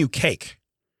bring you cake.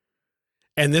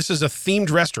 And this is a themed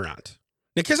restaurant.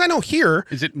 Because I know here.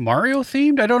 Is it Mario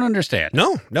themed? I don't understand.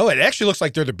 No, it actually looks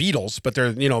like they're the Beatles, but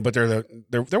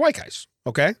they're white guys.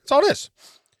 Okay. That's all it is.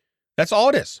 That's all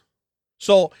it is.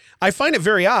 So I find it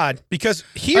very odd because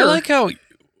here. I like how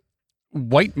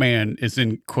white man is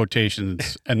in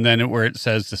quotations and then where it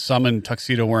says to summon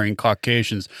tuxedo wearing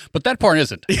Caucasians, but that part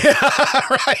isn't. Yeah,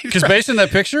 right. Because based on that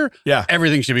picture, yeah,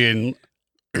 everything should be in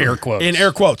air quotes. In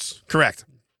air quotes. Correct.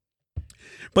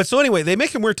 But so anyway, they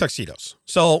make him wear tuxedos.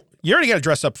 So you already got to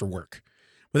dress up for work.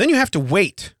 But then you have to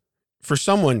wait for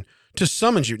someone to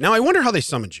summon you. Now, I wonder how they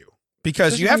summoned you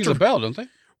because you have to. a bell, don't they?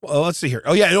 Well, let's see here.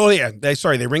 Oh, yeah.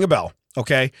 They ring a bell.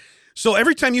 Okay. So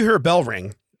every time you hear a bell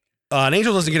ring, an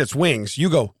angel doesn't get its wings. You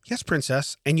go, yes,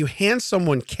 princess. And you hand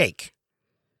someone cake.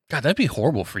 God, that'd be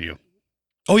horrible for you.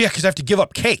 Oh, yeah, because I have to give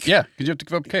up cake. Yeah, because you have to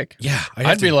give up cake. Yeah.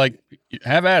 I'd be like,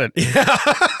 have at it. Yeah.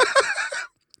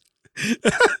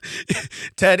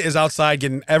 Ted is outside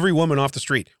getting every woman off the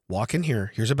street. Walk in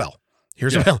here. Here's a bell.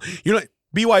 Here's a bell. You know,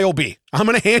 BYOB. I'm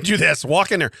going to hand you this.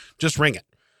 Walk in there. Just ring it.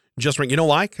 Just ring. You know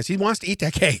why? Because he wants to eat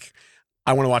that cake.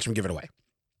 I want to watch him give it away.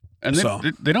 And So-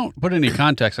 they don't put any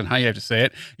context on how you have to say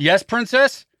it. Yes,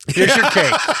 princess, here's your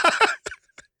cake.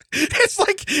 It's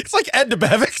like Ed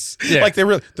DeBevick's. Yeah. Like they're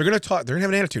gonna talk. They're gonna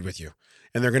have an attitude with you,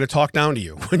 and they're gonna talk down to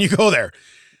you when you go there.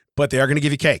 But they are gonna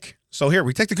give you cake. So here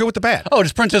we take the good with the bad. Oh,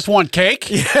 does princess want cake?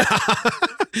 Yeah.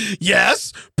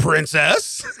 Yes,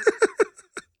 princess.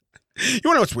 You want to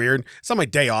know what's weird? It's on my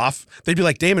day off. They'd be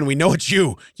like, Damon, we know it's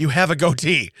you. You have a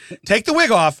goatee. Take the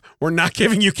wig off. We're not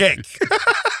giving you cake.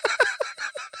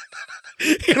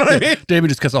 You know what I mean? David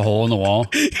just cuts a hole in the wall.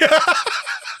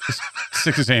 Just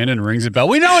sticks his hand and rings a bell.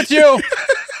 We know it's you.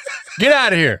 Get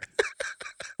out of here.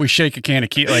 We shake a can of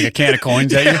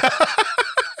coins at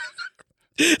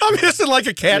you. I'm hissing like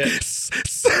a cat.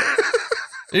 Yeah.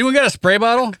 Anyone got a spray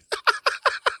bottle?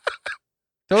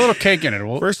 Throw a little cake in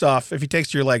it. First off, if he takes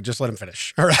to your leg, just let him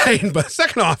finish. All right. But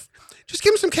second off, just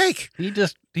give him some cake. He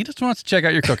just wants to check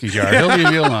out your cookie jar. He'll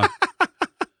leave you alone.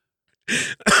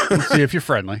 Let's see if you're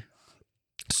friendly.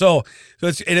 So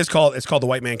it is called the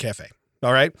White Man Cafe.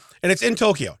 All right. And it's in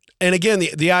Tokyo. And again,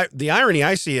 the irony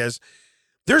I see is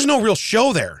there's no real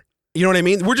show there. You know what I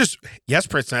mean? We're just, yes,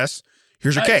 princess,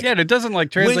 here's your cake. Yeah, it doesn't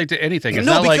translate to anything. It's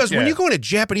no, not because when you go in a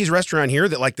Japanese restaurant here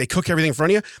that they cook everything in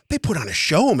front of you, they put on a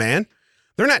show, man.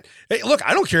 They're not, hey, look,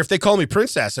 I don't care if they call me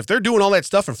princess. If they're doing all that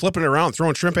stuff and flipping it around,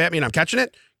 throwing shrimp at me and I'm catching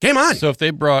it, game on. So if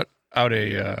they brought out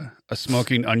a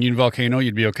smoking onion volcano,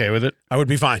 you'd be okay with it? I would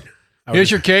be fine. Here's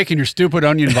your cake and your stupid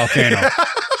onion volcano,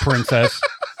 princess.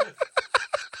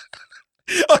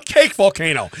 A cake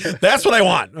volcano. That's what I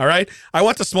want. All right. I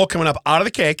want the smoke coming up out of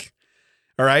the cake.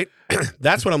 All right.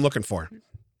 That's what I'm looking for.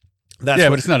 But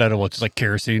it's not edible. It's just like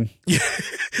kerosene. Yeah.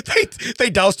 they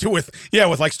doused it with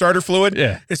like starter fluid.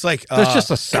 Yeah. It's like There's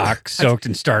just a sock soaked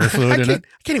in starter fluid in it.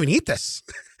 I can't even eat this.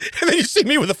 And then you see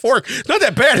me with a fork. It's not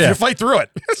that bad if you fight through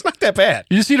it. It's not that bad.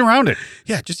 You just eat around it.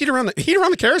 Yeah, just eat around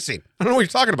the kerosene. I don't know what you're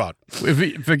talking about.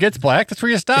 If it gets black, that's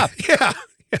where you stop. Yeah.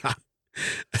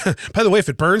 By the way, if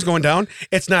it burns going down,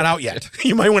 it's not out yet.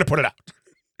 You might want to put it out.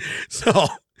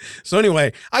 So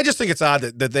anyway, I just think it's odd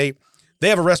that they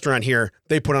have a restaurant here.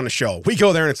 They put on a show. We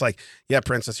go there and it's like, yeah,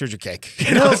 princess, here's your cake.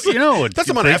 You know, that's the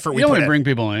amount of effort we put in. bring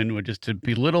people in would just to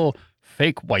belittle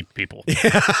fake white people.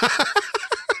 Yeah.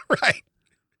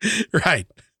 Right.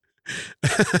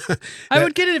 I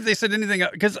would get it if they said anything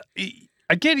because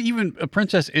I get it, even a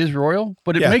princess is royal,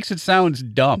 but it makes it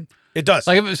sound dumb. It does.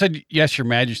 Like if it said yes, your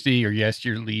majesty, or yes,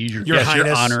 your liege, or Your yes, highness.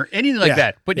 your honor, anything like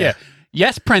that. But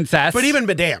yes, princess. But even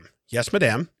madame. Yes,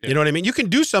 madame. Yeah. You know what I mean? You can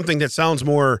do something that sounds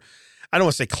more, I don't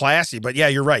want to say classy, but yeah,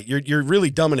 you're right. You're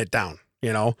really dumbing it down,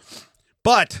 you know?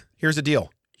 But here's the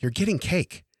deal. You're getting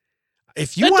cake.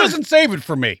 If you want, doesn't save it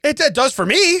for me. It does for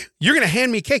me. You're going to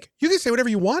hand me cake. You can say whatever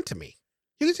you want to me.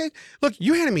 You can say, look,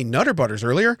 you handed me Nutter Butters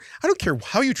earlier. I don't care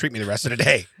how you treat me the rest of the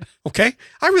day. Okay?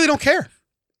 I really don't care.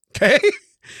 Okay?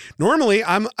 Normally,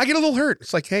 I get a little hurt.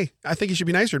 It's like, hey, I think you should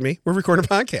be nicer to me. We're recording a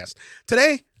podcast.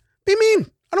 Today, be mean.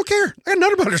 I don't care. I got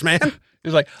Nutter Butters, man.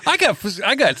 He's like, I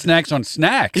got snacks on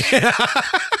snacks. Yeah.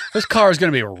 This car is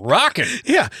going to be rocking.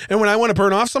 Yeah. And when I want to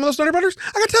burn off some of those Nutter Butters,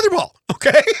 I got tetherball.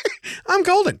 Okay? I'm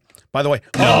golden. By the way.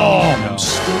 No.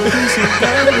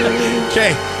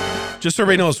 Okay. Just so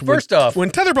everybody knows. First off. When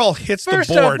tetherball hits the board.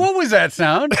 First off, what was that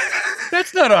sound?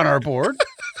 That's not on our board.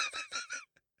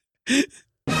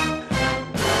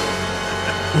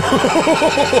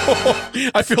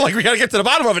 I feel like we got to get to the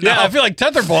bottom of it now. Yeah, I feel like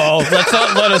tetherball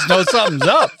let us know something's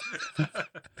up.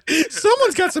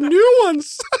 Someone's got some new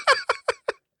ones.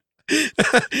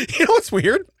 You know what's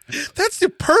weird? That's the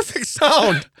perfect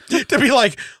sound to be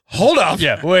like, hold up.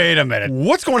 Yeah, wait a minute.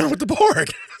 What's going on with the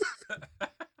board?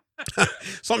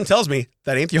 Something tells me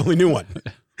that ain't the only new one.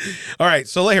 All right,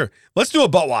 so here, let's do a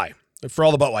butt wipe for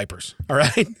all the butt wipers. All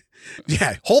right?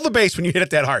 Yeah, hold the base when you hit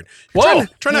it that hard. Whoa.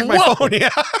 Try to knock my phone. Yeah.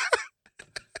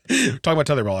 Talking about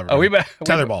tetherball, everybody. Are we back?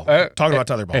 Tetherball. Talking about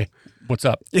tetherball. Hey, what's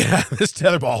up? Yeah, this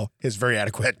tetherball is very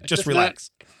adequate. Just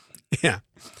relax. Yeah.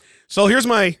 So here's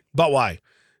my but why.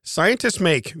 Scientists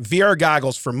make VR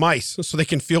goggles for mice so they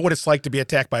can feel what it's like to be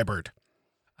attacked by a bird.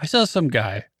 I saw some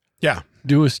guy Yeah.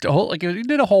 do he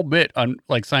did a whole bit on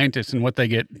like scientists and what they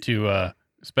get to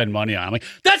spend money on. I'm like,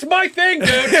 that's my thing,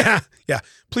 dude. Yeah.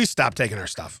 Please stop taking our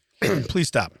stuff. Please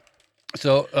stop.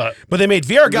 So, but they made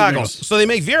VR goggles. So they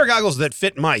make VR goggles that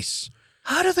fit mice.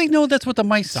 how do they know that's what the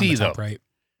mice It's on see the top though? right.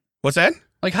 What's that?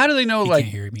 Like, how do they know? You Like,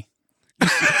 can't hear me.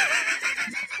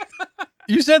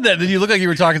 You said that, then you look like you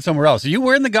were talking somewhere else. Are you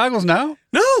wearing the goggles now?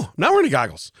 No, not wearing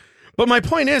goggles. But my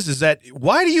point is that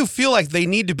why do you feel like they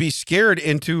need to be scared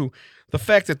into the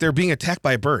fact that they're being attacked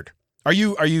by a bird? Are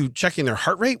you checking their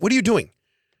heart rate? What are you doing?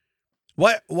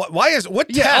 What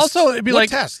Yeah. test? Also, it'd be what like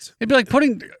test? It'd be like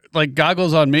putting like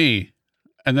goggles on me,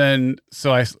 and then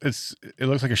it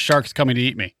looks like a shark's coming to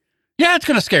eat me. Yeah, it's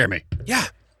gonna scare me. Yeah.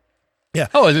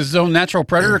 Oh, is his own natural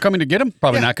predator coming to get him?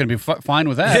 Probably Yeah. not going to be fine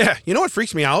with that. Yeah. You know what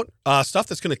freaks me out? Stuff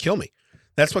that's going to kill me.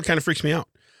 That's what kind of freaks me out.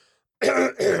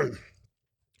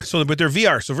 So, but they're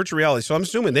VR, so virtual reality. So I'm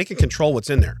assuming they can control what's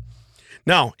in there.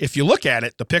 Now, if you look at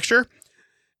it, the picture,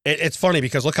 it's funny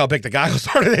because look how big the goggles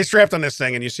are they strapped on this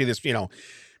thing, and you see this,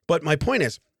 But my point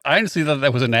is, I honestly thought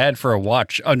that was an ad for a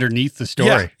watch underneath the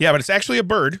story. yeah, but it's actually a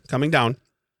bird coming down,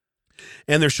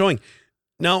 and they're showing.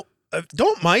 Now,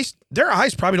 don't mice? Their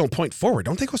eyes probably don't point forward.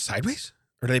 Don't they go sideways,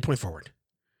 or do they point forward?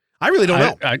 I really don't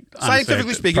know.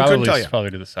 Scientifically speaking, couldn't tell you. Probably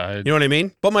to the side. You know what I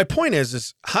mean? But my point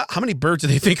is how many birds do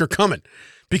they think are coming?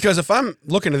 Because if I'm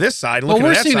looking to this side, and looking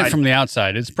we're at that seeing side, it from the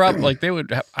outside. It's probably like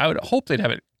I would hope they'd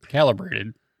have it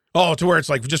calibrated. oh, to where it's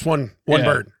like just one Yeah.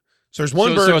 bird. So there's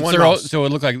one bird, so and one mouse. So it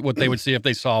would look like what they would see if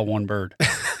they saw one bird.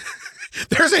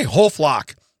 There's a whole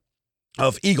flock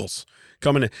of eagles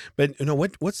coming in. But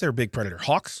what's their big predator?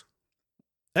 Hawks?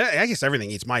 I guess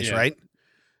everything eats mice, Yeah. right?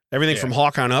 Everything from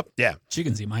hawk on up. Yeah.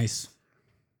 Chickens eat mice.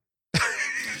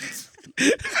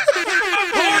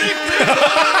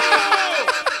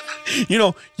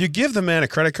 You give the man a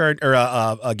credit card or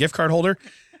a gift card holder.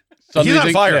 Suddenly He's on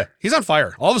they- fire. yeah. He's on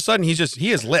fire. All of a sudden, he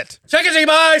is lit. Chickens eat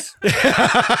mice.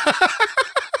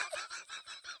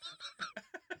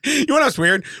 You know what's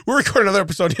weird? We're recording another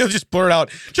episode. He'll just blurt out,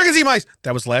 chickens eat mice.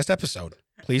 That was last episode.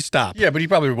 Please stop. Yeah, but he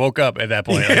probably woke up at that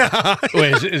point. Yeah.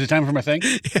 Wait, is it time for my thing?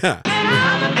 Yeah.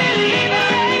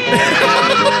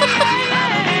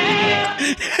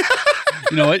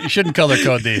 You know what? You shouldn't color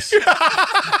code these.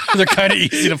 They're kind of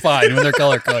easy to find when they're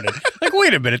color coded. Like,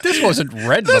 wait a minute, this wasn't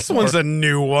red This before. one's a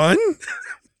new one.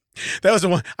 That was the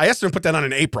one. I asked him to put that on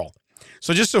in April.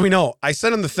 So just so we know, I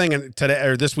sent him the thing today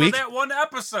or this week. For that one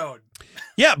episode.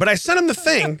 Yeah, but I sent him the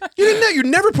thing. You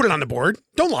never put it on the board.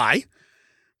 Don't lie.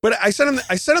 But I sent him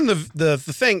the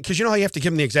thing because you know how you have to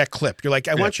give him the exact clip. You're like,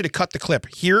 I want you to cut the clip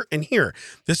here and here.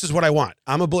 This is what I want.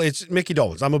 It's Mickey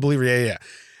Dolenz. I'm a believer. Yeah.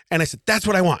 And I said, that's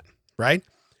what I want. Right.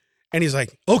 And he's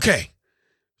like, okay.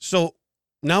 So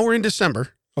now we're in December.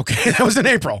 Okay. That was in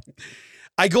April.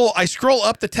 I scroll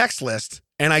up the text list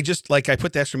and I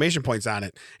put the exclamation points on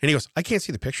it. And he goes, I can't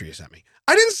see the picture you sent me.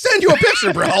 I didn't send you a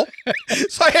picture, bro.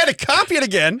 So I had to copy it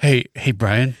again. Hey,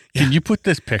 Brian, can you put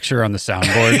this picture on the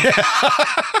soundboard?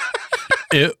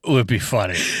 It would be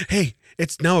funny. Hey,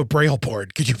 it's now a Braille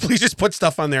board. Could you please just put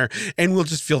stuff on there and we'll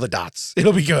just fill the dots?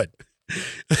 It'll be good.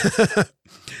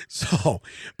 So,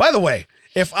 by the way,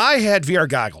 if I had VR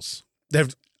goggles,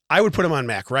 I would put them on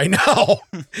Mac right now.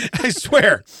 I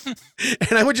swear.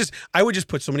 And I would just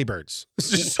put so many birds.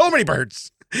 Just so many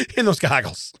birds in those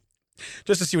goggles.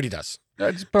 Just to see what he does.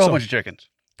 Just put a whole bunch of chickens.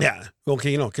 Yeah.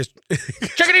 Okay, because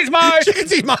Chicken eats mice.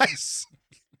 chickens eat mice.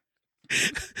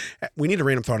 We need a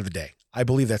random thought of the day. I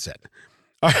believe that's it.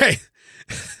 All right.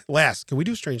 Last, can we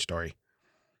do a strange story?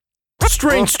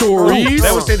 Strange stories.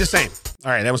 That would stay the same.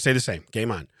 All right, that would stay the same.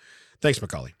 Game on. Thanks,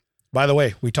 Macaulay. By the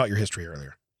way, we taught your history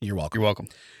earlier. You're welcome. You're welcome.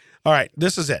 All right,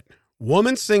 this is it.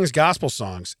 Woman sings gospel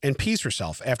songs and pees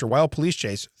herself after wild police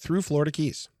chase through Florida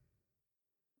Keys.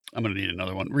 I'm going to need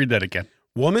another one. Read that again.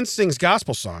 Woman sings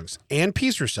gospel songs and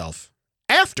pees herself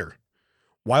after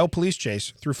wild police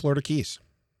chase through Florida Keys.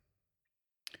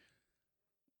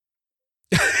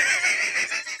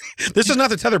 This is not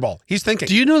the tetherball. He's thinking.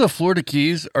 Do you know the Florida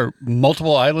Keys are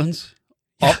multiple islands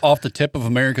off the tip of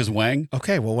America's wang?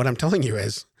 Okay, well, what I'm telling you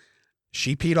is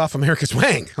she peed off America's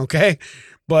wang, okay?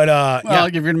 But, Well,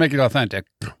 if you're going to make it authentic.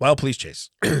 wild police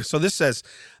chase. So this says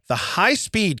the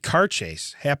high-speed car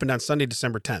chase happened on Sunday,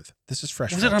 December 10th. This is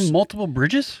fresh. Was it folks. on multiple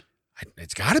bridges?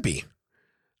 It's got to be.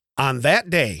 On that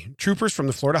day, troopers from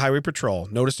the Florida Highway Patrol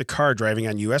noticed a car driving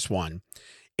on US 1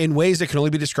 in ways that can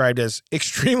only be described as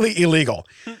extremely illegal.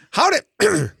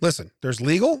 Listen, there's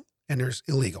legal and there's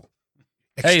illegal.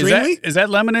 Extremely? Hey, is that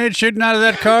lemonade shooting out of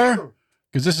that car?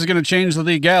 Because this is going to change the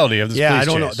legality of this Yeah, police I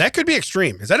don't know. chase. That could be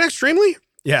extreme. Is that extremely?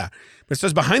 Yeah. But it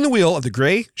says behind the wheel of the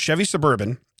gray Chevy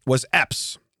Suburban was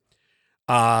Epps.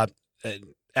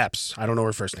 Epps. I don't know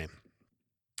her first name.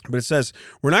 But it says,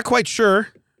 we're not quite sure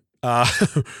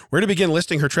where to begin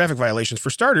listing her traffic violations. For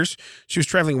starters, she was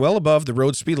traveling well above the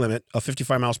road speed limit of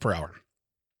 55 miles per hour.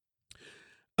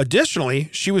 Additionally,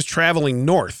 she was traveling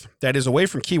north, that is away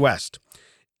from Key West,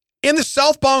 in the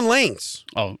southbound lanes.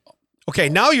 Oh, Okay,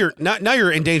 now you're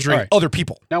endangering All right. other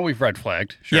people. Now we've red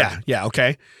flagged. Sure. Yeah,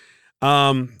 okay.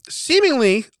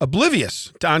 Seemingly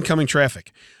oblivious to oncoming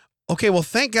traffic. Okay, well,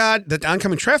 thank God that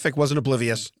oncoming traffic wasn't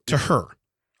oblivious to her.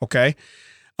 Okay.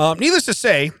 Needless to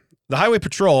say, the highway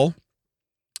patrol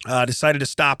decided to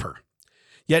stop her.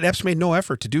 Yet Epps made no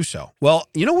effort to do so. Well,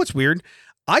 you know what's weird?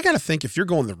 I got to think if you're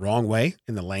going the wrong way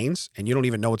in the lanes and you don't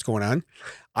even know what's going on,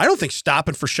 I don't think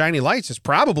stopping for shiny lights is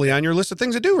probably on your list of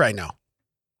things to do right now.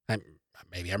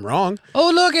 Maybe I'm wrong. Oh,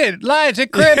 look at lights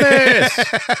at Christmas.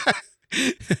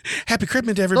 Happy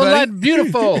Christmas to Oh, everybody. that's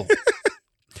beautiful.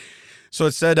 So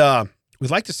it said, we'd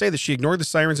like to say that she ignored the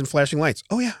sirens and flashing lights.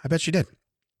 Oh, yeah, I bet she did.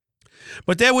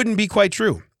 But that wouldn't be quite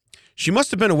true. She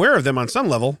must have been aware of them on some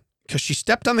level because she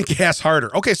stepped on the gas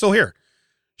harder. Okay, so here.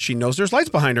 She knows there's lights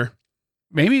behind her.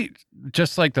 Maybe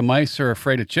just like the mice are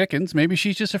afraid of chickens, maybe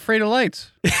she's just afraid of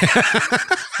lights.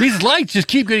 These lights just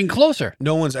keep getting closer.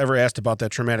 No one's ever asked about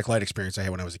that traumatic light experience I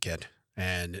had when I was a kid.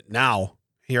 And now,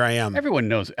 here I am. Everyone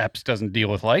knows Epps doesn't deal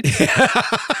with lights.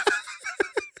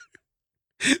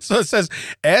 So it says,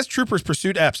 as troopers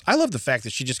pursued Epps, I love the fact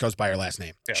that she just goes by her last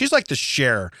name. Yeah. She's like the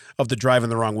Cher of the driving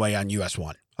the wrong way on US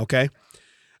 1. Okay.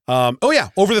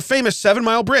 Over the famous 7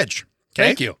 Mile Bridge. Okay?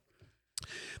 Thank you.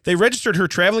 They registered her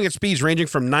traveling at speeds ranging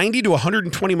from 90 to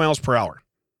 120 miles per hour.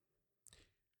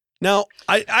 Now,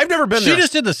 I've never been there. She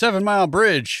just did the 7 Mile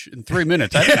Bridge in 3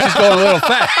 minutes. I think she's going a little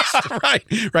fast.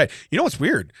 Right. You know what's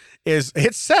weird is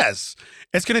it says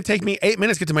it's going to take me 8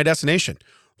 minutes to get to my destination.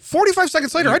 45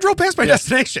 seconds later, I drove past my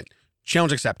destination.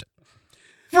 Challenge accepted.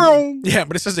 Yeah,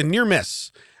 but it says a near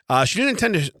miss. She didn't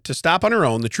intend to stop on her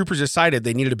own. The troopers decided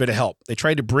they needed a bit of help. They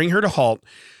tried to bring her to halt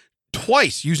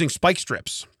twice using spike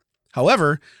strips.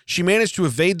 However, she managed to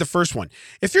evade the first one.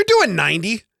 If you're doing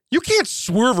 90, you can't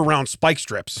swerve around spike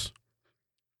strips.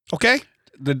 Okay?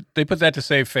 They put that to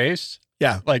save face.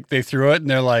 Yeah. Like they threw it and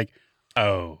they're like,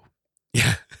 oh,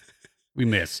 Yeah. we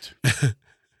missed.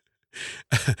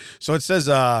 So it says,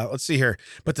 let's see here.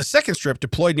 But the second strip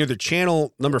deployed near the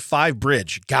channel number 5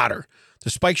 bridge got her. The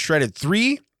spike shredded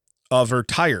 3 of her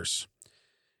tires.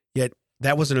 Yet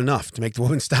that wasn't enough to make the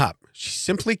woman stop. She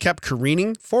simply kept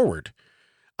careening forward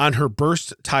on her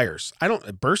burst tires.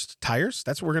 Burst tires?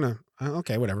 That's what we're going to,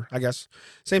 okay, whatever, I guess.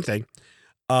 Same thing.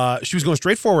 She was going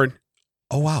straight forward.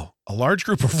 Oh, wow. A large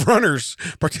group of runners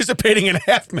participating in a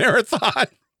half marathon.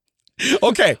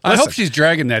 Okay. I hope she's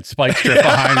dragging that spike strip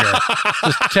behind her.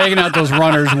 Just taking out those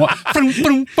runners.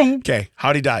 Okay.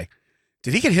 How'd he die?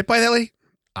 Did he get hit by that lady?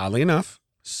 Oddly enough,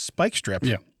 spike strip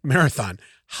marathon.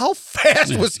 How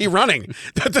fast was he running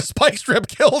that the spike strip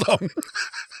killed him?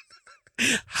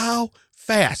 How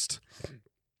fast?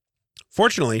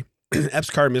 Fortunately,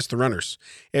 Epps' car missed the runners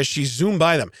as she zoomed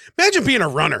by them. Imagine being a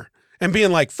runner and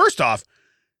being like, first off,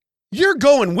 you're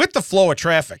going with the flow of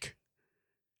traffic.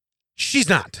 She's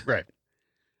not. Right.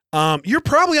 You're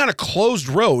probably on a closed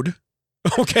road.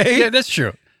 Okay. Yeah, that's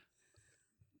true.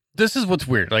 This is what's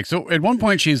weird. Like, so at one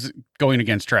point she's going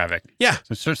against traffic. Yeah.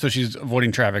 So she's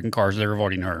avoiding traffic and cars that are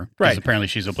avoiding her. Right. Apparently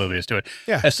she's oblivious to it.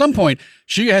 Yeah. At some point,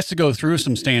 she has to go through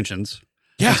some stanchions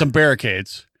and some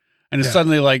barricades and is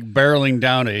suddenly like barreling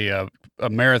down a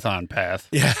marathon path.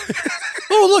 Yeah.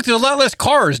 Oh, look, there's a lot less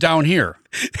cars down here.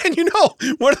 And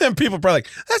one of them people probably like,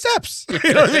 that's Epps.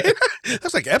 You know what I mean?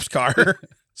 That's like Epps' car.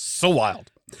 So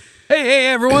wild. Hey,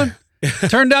 everyone.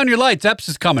 Turn down your lights. Epps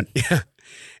is coming. Yeah.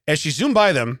 As she zoomed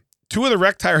by them, 2 of the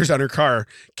wrecked tires on her car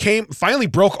finally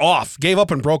broke off, gave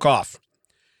up and broke off.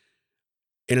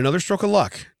 In another stroke of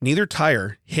luck, neither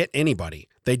tire hit anybody.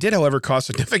 They did, however, cause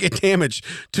significant damage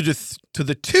to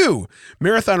the 2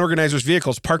 marathon organizers'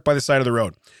 vehicles parked by the side of the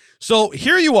road. So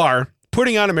here you are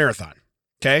putting on a marathon,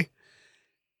 okay?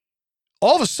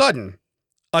 All of a sudden,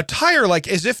 a tire, like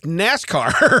as if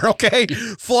NASCAR, okay,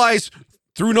 flies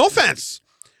through no fence,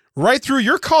 right through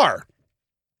your car.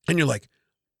 And you're like,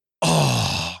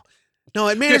 oh. No,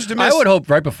 it managed to miss. I would hope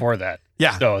right before that.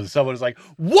 Yeah. So someone was like,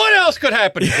 what else could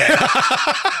happen today?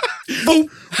 Boom.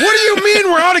 What do you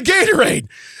mean we're out of Gatorade?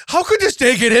 How could this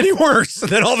day get any worse? And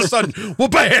then all of a sudden, well,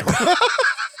 bam.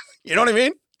 You know what I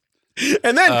mean?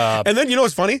 And then you know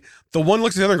what's funny? The one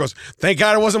looks at the other and goes, thank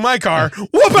God it wasn't my car.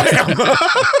 Whoop bam.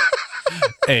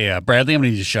 Hey, Bradley, I'm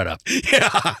going to need you to shut up.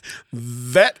 Yeah.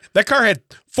 That car had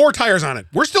 4 tires on it.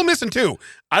 We're still missing 2.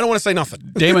 I don't want to say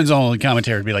nothing. Damon's only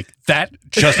commentary would be like, that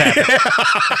just happened.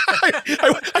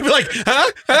 I'd be like,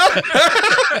 huh?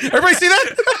 Everybody see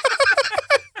that?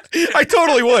 I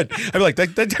totally would. I'd be like,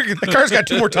 that car's got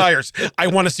 2 more tires. I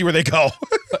want to see where they go.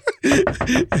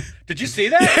 Did you see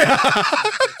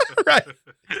that?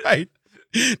 Right.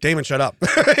 Damon, shut up.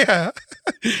 Yeah.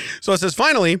 So it says,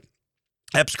 finally,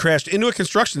 Epps crashed into a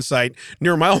construction site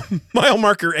near mile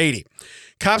marker 80.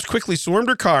 Cops quickly swarmed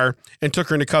her car and took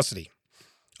her into custody.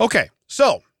 Okay,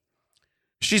 so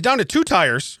she's down to 2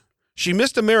 tires. She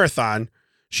missed a marathon.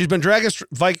 She's been dragging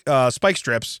spike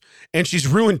strips, and she's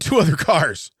ruined 2 other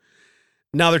cars.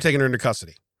 Now they're taking her into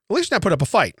custody. At least not put up a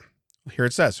fight. Here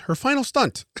it says, her final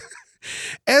stunt.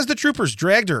 As the troopers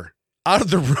dragged her out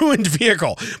of the ruined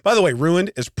vehicle. By the way,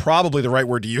 ruined is probably the right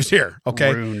word to use here.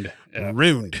 Okay? Ruined. Yeah.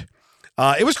 Ruined.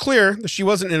 It was clear that she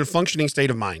wasn't in a functioning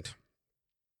state of mind.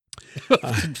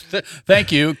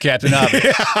 Thank you, Captain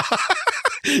Obvious.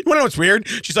 You want to know what's weird?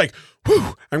 She's like,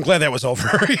 whew, I'm glad that was over.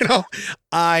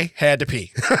 I had to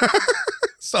pee.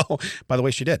 So, by the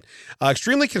way, she did.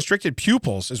 Extremely constricted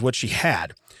pupils is what she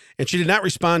had, and she did not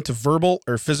respond to verbal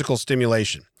or physical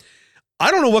stimulation.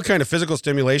 I don't know what kind of physical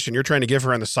stimulation you're trying to give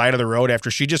her on the side of the road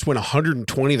after she just went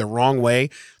 120 the wrong way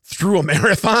through a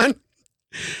marathon.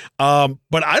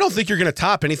 But I don't think you're going to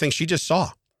top anything she just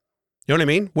saw. You know what I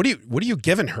mean? What are you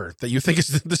giving her that you think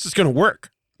this is going to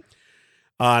work?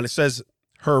 And it says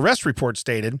her arrest report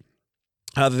stated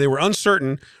that they were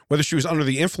uncertain whether she was under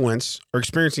the influence or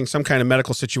experiencing some kind of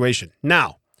medical situation.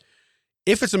 Now,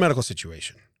 if it's a medical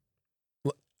situation,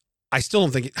 I still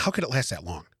don't think how could it last that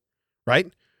long, right?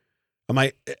 Am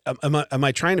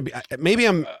I trying to be? Maybe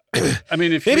I'm. I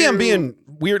mean, I'm being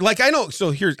weird. Like I know. So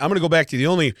I'm going to go back to the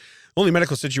only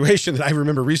medical situation that I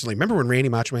remember recently. Remember when Randy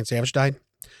Macho Man Savage died,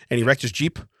 and he wrecked his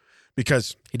Jeep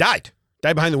because he died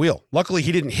behind the wheel. Luckily,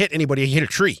 he didn't hit anybody. He hit a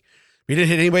tree. He didn't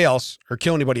hit anybody else or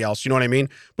kill anybody else. You know what I mean?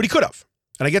 But he could have,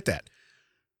 and I get that.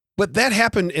 But that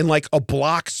happened in like a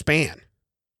block span.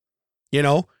 You're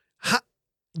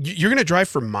going to drive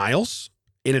for miles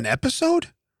in an episode?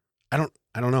 I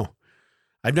don't know.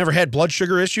 I've never had blood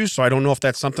sugar issues, so I don't know if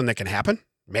that's something that can happen.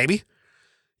 Maybe.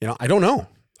 I don't know.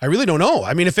 I really don't know.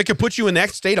 I mean, if it could put you in that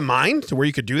state of mind to where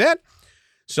you could do that.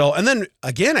 So, and then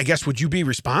again, I guess, would you be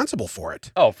responsible for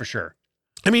it? Oh, for sure.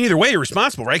 I mean, either way, you're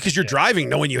responsible, right? Because you're driving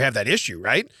knowing you have that issue,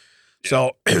 right? Yeah.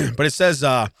 So, but it says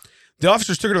the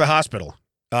officers took her to the hospital,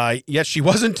 yet she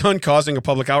wasn't done causing a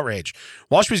public outrage.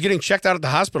 While she was getting checked out at the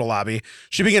hospital lobby,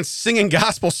 she began singing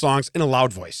gospel songs in a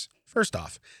loud voice. First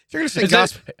off, if you're going to sing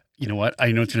gospel... You know what?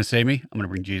 I know what's going to save me. I'm going to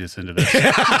bring Jesus into this.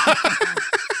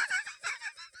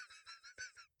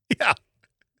 Yeah.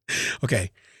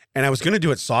 Okay. And I was going to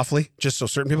do it softly just so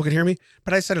certain people could hear me,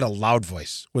 but I said it a loud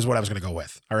voice was what I was going to go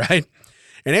with. All right.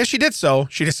 And as she did so,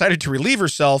 she decided to relieve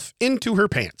herself into her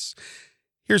pants.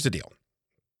 Here's the deal.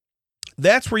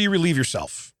 That's where you relieve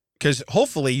yourself because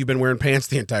hopefully you've been wearing pants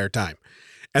the entire time.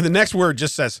 And the next word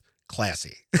just says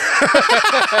classy.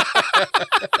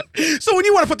 So when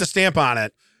you want to put the stamp on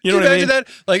it, you know what I mean? That?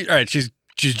 Like, all right, she's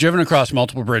driven across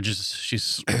multiple bridges.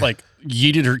 She's like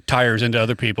yeeted her tires into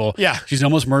other people. Yeah. She's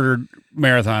almost murdered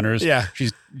marathoners. Yeah.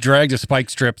 She's dragged a spike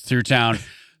strip through town.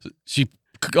 She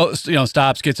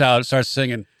stops, gets out, starts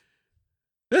singing.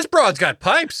 This broad's got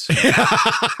pipes.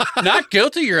 Not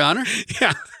guilty, Your Honor.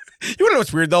 Yeah. You want to know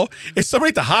what's weird, though? Is somebody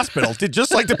at the hospital did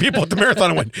just like the people at the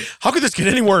marathon and went, how could this get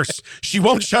any worse? She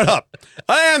won't shut up.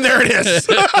 And there it is.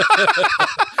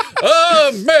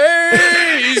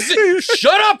 Amazing.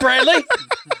 Shut up, Bradley.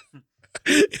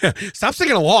 Yeah. Stop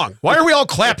singing along. Why are we all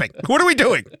clapping? What are we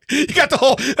doing? You got the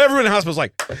whole, everyone in the hospital's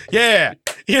like, yeah.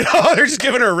 They're just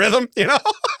giving her a rhythm, Yeah,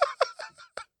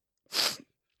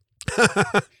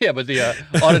 but the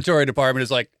auditory department is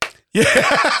like, yeah.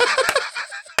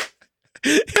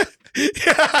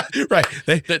 Yeah, right.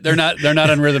 They're not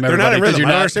in rhythm. They're not in rhythm. I don't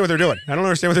not... understand what they're doing. I don't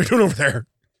understand what they're doing over there.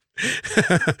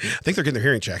 I think they're getting their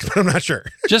hearing checked, but I'm not sure.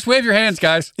 Just wave your hands,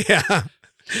 guys. Yeah.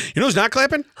 You know who's not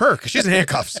clapping? Her, because she's in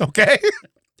handcuffs, okay?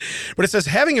 But it says,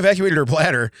 having evacuated her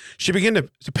bladder, she began to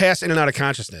pass in and out of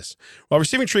consciousness. While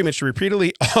receiving treatment, she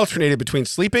repeatedly alternated between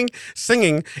sleeping,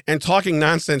 singing, and talking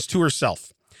nonsense to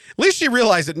herself. At least she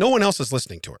realized that no one else is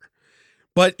listening to her.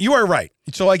 But you are right.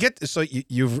 So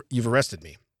you've arrested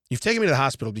me. You've taken me to the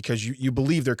hospital because you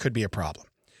believe there could be a problem.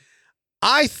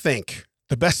 I think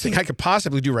the best thing I could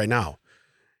possibly do right now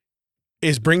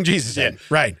is bring Jesus in.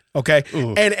 Right. Okay.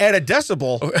 Ooh. And at a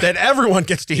decibel that everyone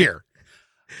gets to hear.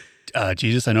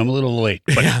 Jesus, I know I'm a little late,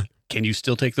 but can you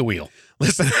still take the wheel?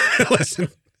 Listen.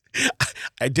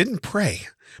 I didn't pray,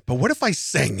 but what if I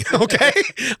sing? Okay.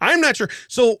 I'm not sure.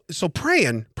 So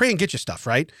praying get you stuff,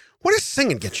 right? What does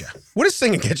singing get you? What does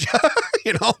singing get you?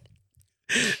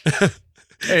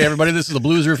 Hey, everybody, this is the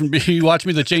Blues Roof, and you watch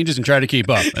me the changes and try to keep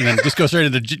up. And then just go straight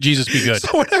into Jesus be good.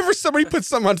 So whenever somebody puts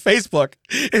something on Facebook,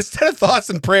 instead of thoughts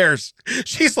and prayers,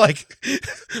 she's like,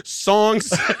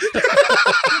 songs.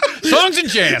 Songs and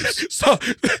jams.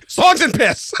 Songs and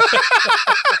piss.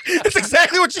 It's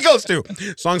exactly what she goes to.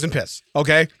 Songs and piss.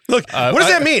 Okay? Look, what does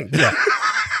that mean? Yeah.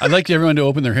 I'd like everyone to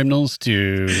open their hymnals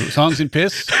to Songs and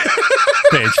Piss,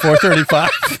 page 435.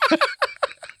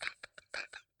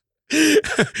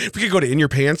 If we could go to In Your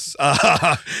Pants.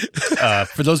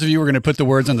 For those of you, we're going to put the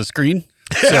words on the screen.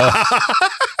 So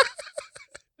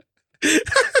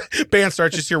Band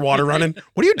starts, just hear water running.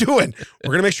 What are you doing?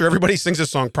 We're going to make sure everybody sings this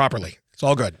song properly. It's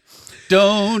all good.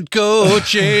 don't go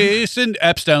chasing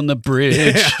Epps down the bridge.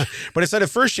 Yeah. But it said at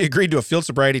first she agreed to a field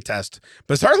sobriety test.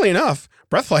 But bizarrely enough,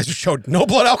 breathalyzer showed no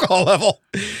blood alcohol level.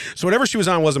 So whatever she was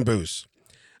on wasn't booze.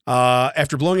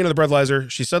 After blowing into the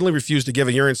breathalyzer, she suddenly refused to give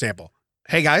a urine sample.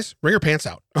 Hey, guys, bring your pants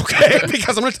out, okay?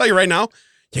 Because I'm going to tell you right now,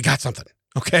 you got something,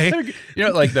 okay? You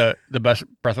know, like the best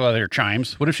breathalyzer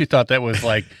chimes. What if she thought that was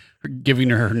like giving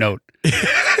her her note? Ding,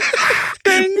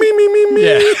 me.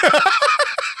 Yeah.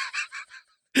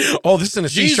 Oh, this is in a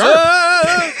C Jesus!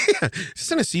 sharp. Is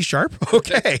this in a C sharp?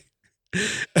 Okay.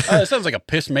 It sounds like a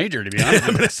piss major, to be honest.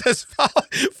 But it says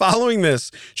following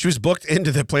this, she was booked into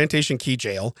the Plantation Key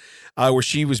Jail, where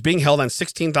she was being held on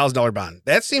 $16,000 bond.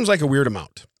 That seems like a weird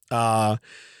amount. But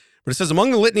it says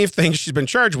among the litany of things she's been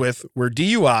charged with were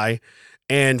DUI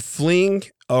and fleeing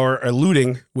or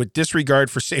eluding with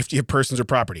disregard for safety of persons or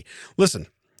property. Listen,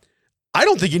 I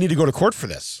don't think you need to go to court for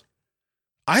this.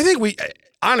 I think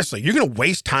honestly, you're going to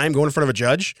waste time going in front of a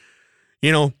judge,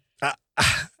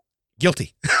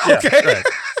 guilty. Yeah, okay.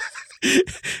 right.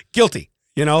 Guilty,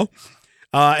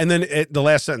 and then the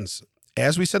last sentence,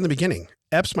 as we said in the beginning,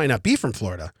 Epps might not be from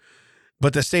Florida,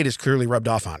 but the state is clearly rubbed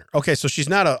off on her. Okay. So she's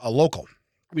not a local.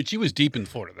 I mean, she was deep in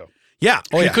Florida, though. Yeah.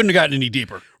 She couldn't have gotten any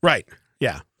deeper. Right.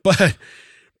 Yeah. But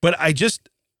I just,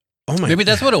 oh my. Maybe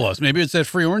that's what it was. Maybe it's that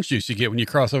free orange juice you get when you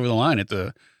cross over the line at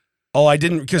the. Oh, I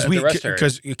didn't because the rest area.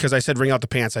 because I said wring out the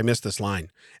pants. I missed this line.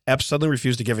 Epps suddenly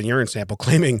refused to give a urine sample,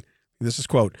 claiming, this is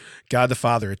quote, God the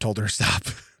Father had told her to stop.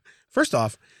 First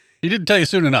off, He didn't tell you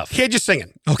soon enough. he had you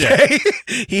singing. Okay,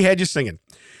 he had you singing.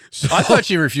 So I thought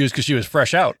she refused because she was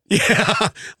fresh out. yeah,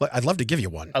 look, I'd love to give you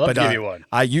one. I'd love to give you one.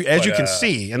 As you can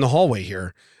see in the hallway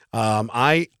here,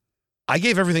 I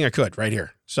gave everything I could right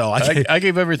here. So I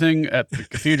gave everything at the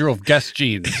Cathedral of Guest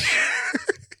Jeans.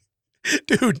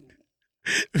 Dude,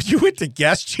 you went to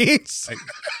Guest Jeans?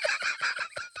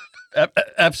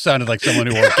 Epps sounded like someone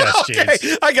who wore Guest Okay,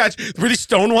 jeans. I got you. Were they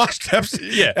stonewashed? Epps?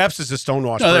 Yeah. Epps is a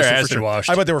stonewashed. No, they're person for acid sure. washed.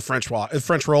 I bet they were French rolled.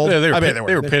 Yeah, they I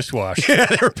were bet piss washed. Yeah,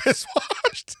 they were piss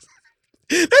washed.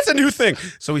 That's a new thing.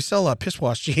 So we sell piss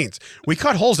wash jeans. We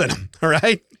cut holes in them, all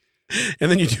right?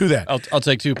 And then you do that. I'll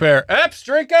take 2 pair. Epps,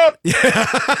 drink up.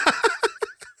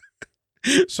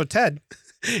 So Ted,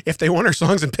 if they want our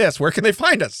songs and piss, where can they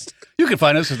find us? You can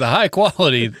find us at the high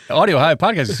quality audio high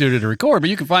podcast studio to record,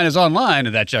 but you can find us online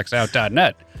at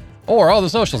thatchecksout.net or all the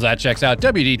socials at checks out.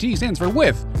 WDT stands for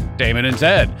with Damon and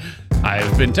Ted.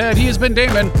 I've been Ted. He has been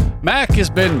Damon. Mac has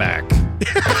been Mac.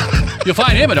 You'll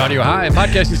find him at Audio High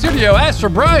Podcasting Studio. As for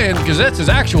Brian, because that's his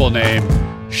actual name,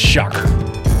 shocker.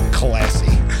 Classy.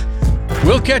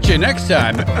 We'll catch you next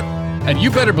time, and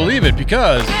you better believe it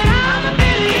because I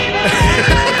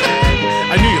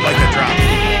knew you'd like that drop.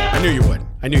 I knew you would.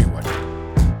 Do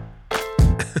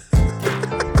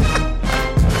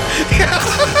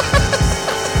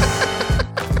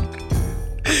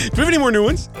we have any more new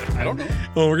ones? I don't know.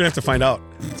 Well, we're going to have to find out.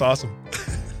 It's awesome.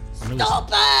 I'm really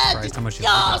surprised how much you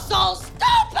You're so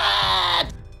stupid!